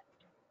Tourette.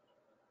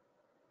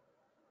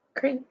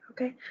 Great,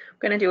 okay. I'm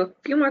gonna do a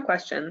few more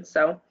questions.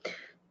 So,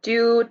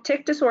 do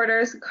tic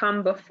disorders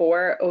come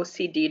before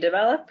OCD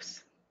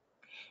develops?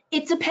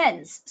 It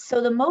depends.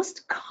 So the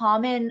most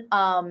common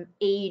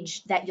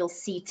age that you'll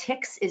see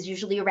tics is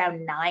usually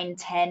around 9,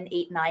 10,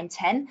 8, 9,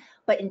 10.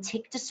 But in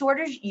tic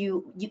disorders,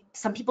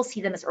 some people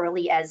see them as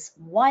early as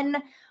 1.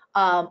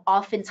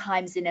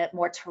 Oftentimes in a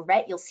more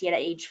Tourette, you'll see it at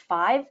age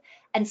 5.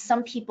 And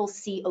some people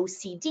see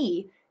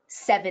OCD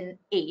 7,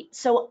 8.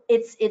 So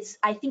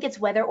I think it's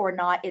whether or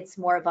not it's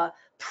more of a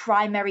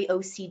primary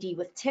OCD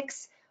with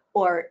tics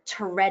or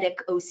Tourettic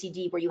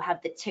OCD where you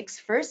have the tics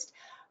first.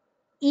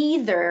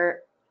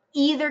 Either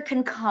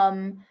can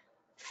come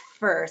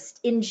first.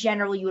 In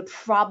general, you would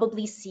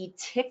probably see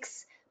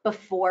tics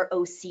before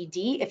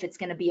OCD if it's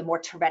going to be a more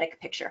Tourettic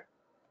picture.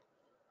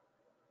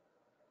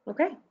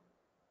 Okay.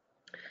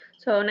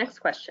 So next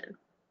question.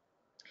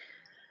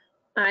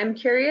 I'm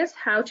curious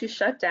how to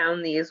shut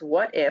down these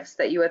what ifs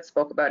that you had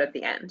spoke about at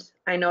the end.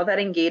 I know that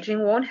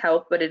engaging won't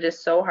help, but it is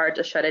so hard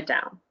to shut it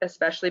down,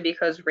 especially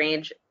because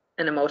rage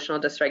and emotional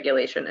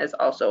dysregulation is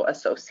also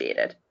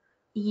associated.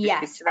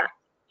 Yes.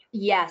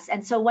 Yes,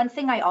 and so one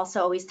thing I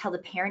also always tell the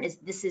parent is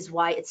this is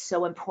why it's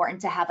so important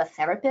to have a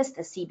therapist,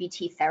 a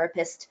CBT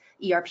therapist,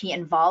 ERP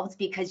involved,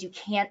 because you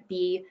can't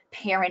be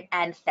parent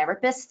and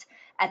therapist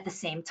at the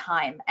same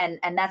time. And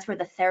that's where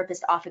the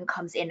therapist often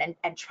comes in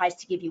and tries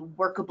to give you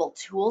workable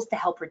tools to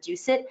help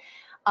reduce it.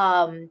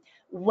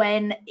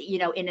 When,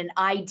 in an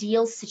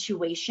ideal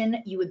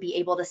situation, you would be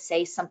able to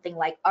say something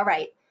like, all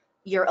right,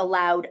 you're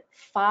allowed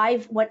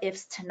 5 what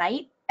ifs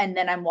tonight, and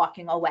then I'm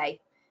walking away.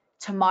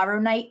 Tomorrow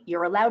night,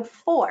 you're allowed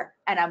 4,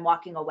 and I'm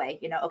walking away.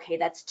 Okay,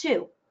 that's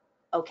 2.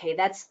 Okay,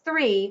 that's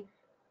 3.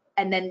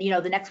 And then,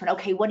 the next one,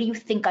 okay, what do you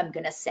think I'm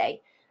gonna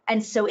say?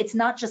 And so it's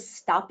not just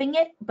stopping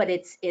it, but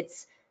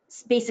it's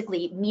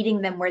basically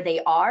meeting them where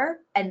they are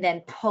and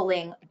then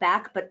pulling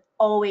back, but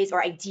always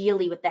or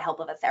ideally with the help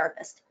of a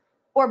therapist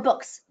or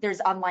books.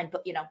 There's online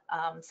book,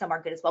 some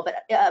are good as well,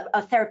 but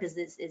a therapist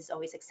is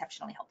always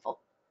exceptionally helpful.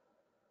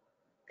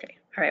 Okay,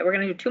 all right, we're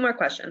gonna do 2 more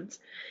questions.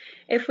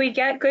 If we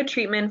get good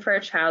treatment for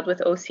a child with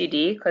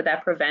OCD, could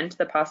that prevent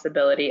the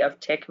possibility of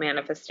tic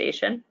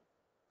manifestation?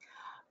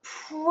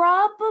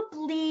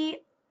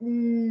 Probably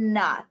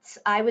not.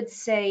 I would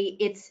say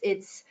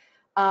it's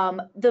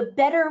the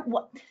better.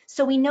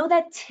 So we know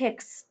that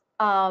tics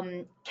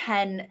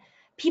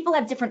people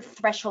have different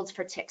thresholds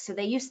for tics. So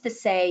they used to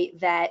say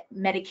that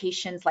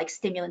medications like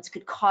stimulants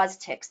could cause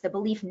tics. The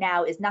belief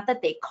now is not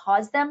that they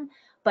cause them,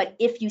 but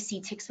if you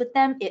see tics with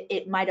them,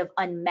 it might have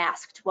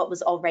unmasked what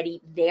was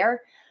already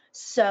there.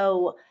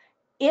 So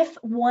if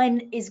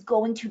one is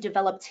going to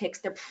develop tics,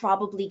 they're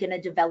probably going to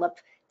develop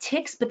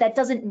tics, but that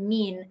doesn't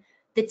mean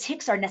the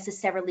tics are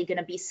necessarily going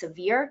to be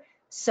severe.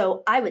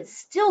 So I would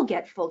still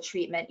get full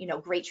treatment,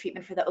 great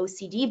treatment for the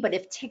OCD, but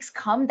if tics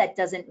come, that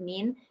doesn't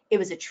mean it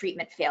was a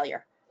treatment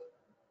failure.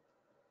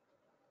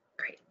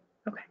 Great.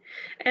 Okay.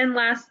 And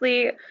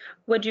lastly,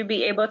 would you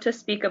be able to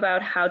speak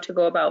about how to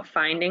go about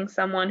finding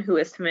someone who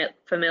is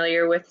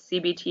familiar with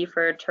CBT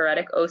for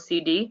Tourettic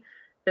OCD?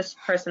 This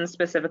person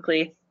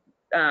specifically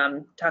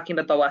talking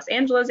about the Los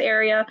Angeles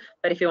area,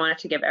 but if you wanted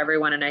to give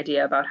everyone an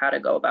idea about how to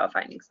go about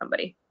finding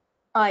somebody.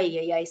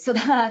 So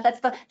that's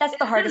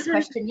the hardest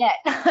question yet.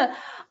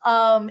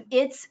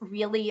 It's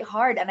really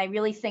hard, and I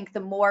really think the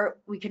more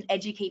we can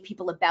educate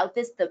people about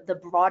this, the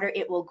broader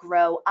it will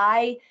grow.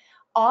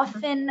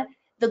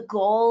 The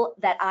goal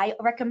that I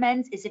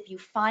recommend is if you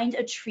find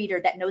a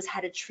treater that knows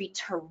how to treat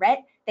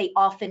Tourette, they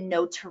often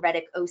know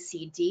Tourettic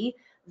OCD.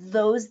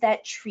 Those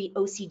that treat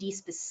OCD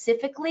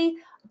specifically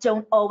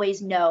don't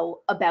always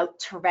know about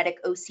Tourettic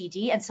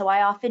OCD, and so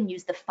I often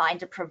use the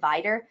Find a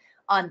Provider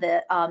on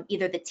the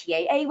either the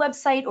TAA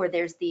website, or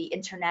there's the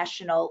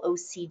International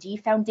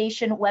OCD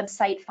Foundation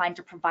website, Find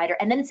a Provider,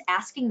 and then it's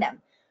asking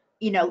them,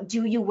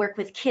 do you work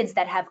with kids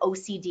that have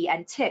OCD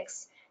and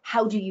tics?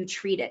 How do you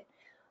treat it?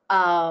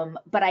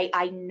 But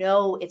I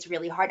know it's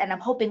really hard, and I'm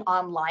hoping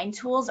online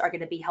tools are going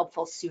to be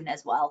helpful soon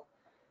as well.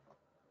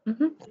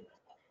 Mm-hmm.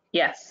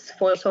 Yes,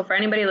 so for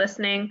anybody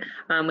listening,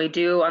 we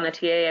do on the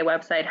TAA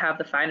website have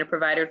the Find a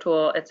Provider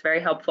tool. It's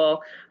very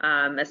helpful,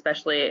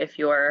 especially if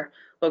you're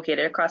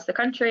located across the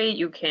country.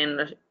 You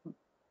can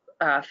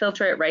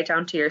filter it right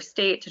down to your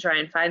state to try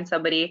and find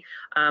somebody.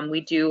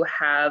 We do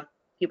have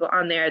people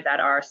on there that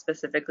are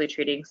specifically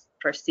treating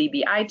for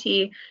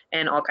CBIT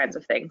and all kinds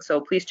of things, so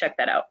please check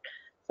that out.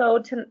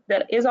 So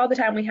that is all the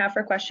time we have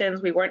for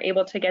questions. We weren't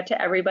able to get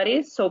to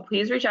everybody, so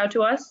please reach out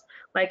to us.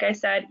 Like I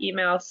said,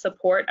 email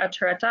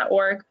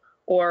support@tourette.org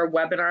or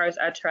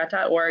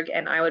webinars@tourette.org,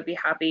 and I would be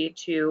happy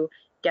to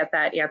get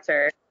that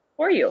answer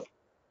for you.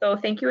 So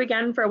thank you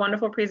again for a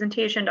wonderful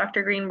presentation,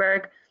 Dr.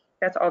 Greenberg.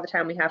 That's all the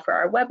time we have for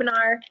our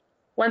webinar.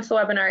 Once the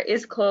webinar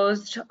is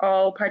closed,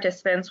 all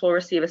participants will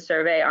receive a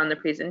survey on the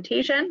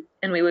presentation,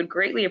 and we would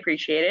greatly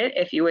appreciate it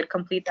if you would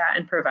complete that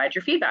and provide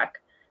your feedback.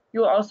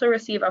 You will also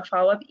receive a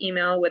follow-up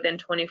email within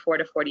 24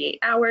 to 48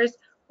 hours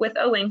with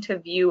a link to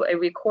view a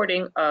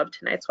recording of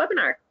tonight's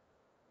webinar.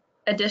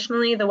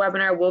 Additionally, the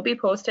webinar will be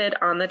posted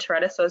on the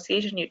Tourette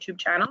Association YouTube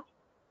channel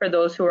for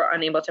those who are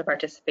unable to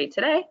participate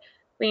today.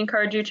 We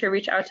encourage you to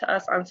reach out to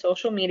us on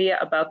social media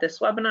about this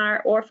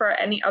webinar or for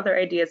any other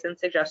ideas and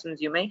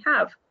suggestions you may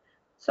have.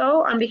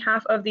 So on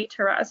behalf of the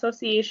Tourette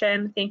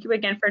Association, thank you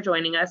again for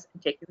joining us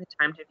and taking the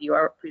time to view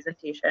our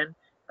presentation.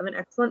 Have an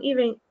excellent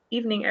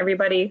evening,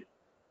 everybody.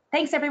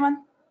 Thanks,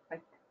 everyone.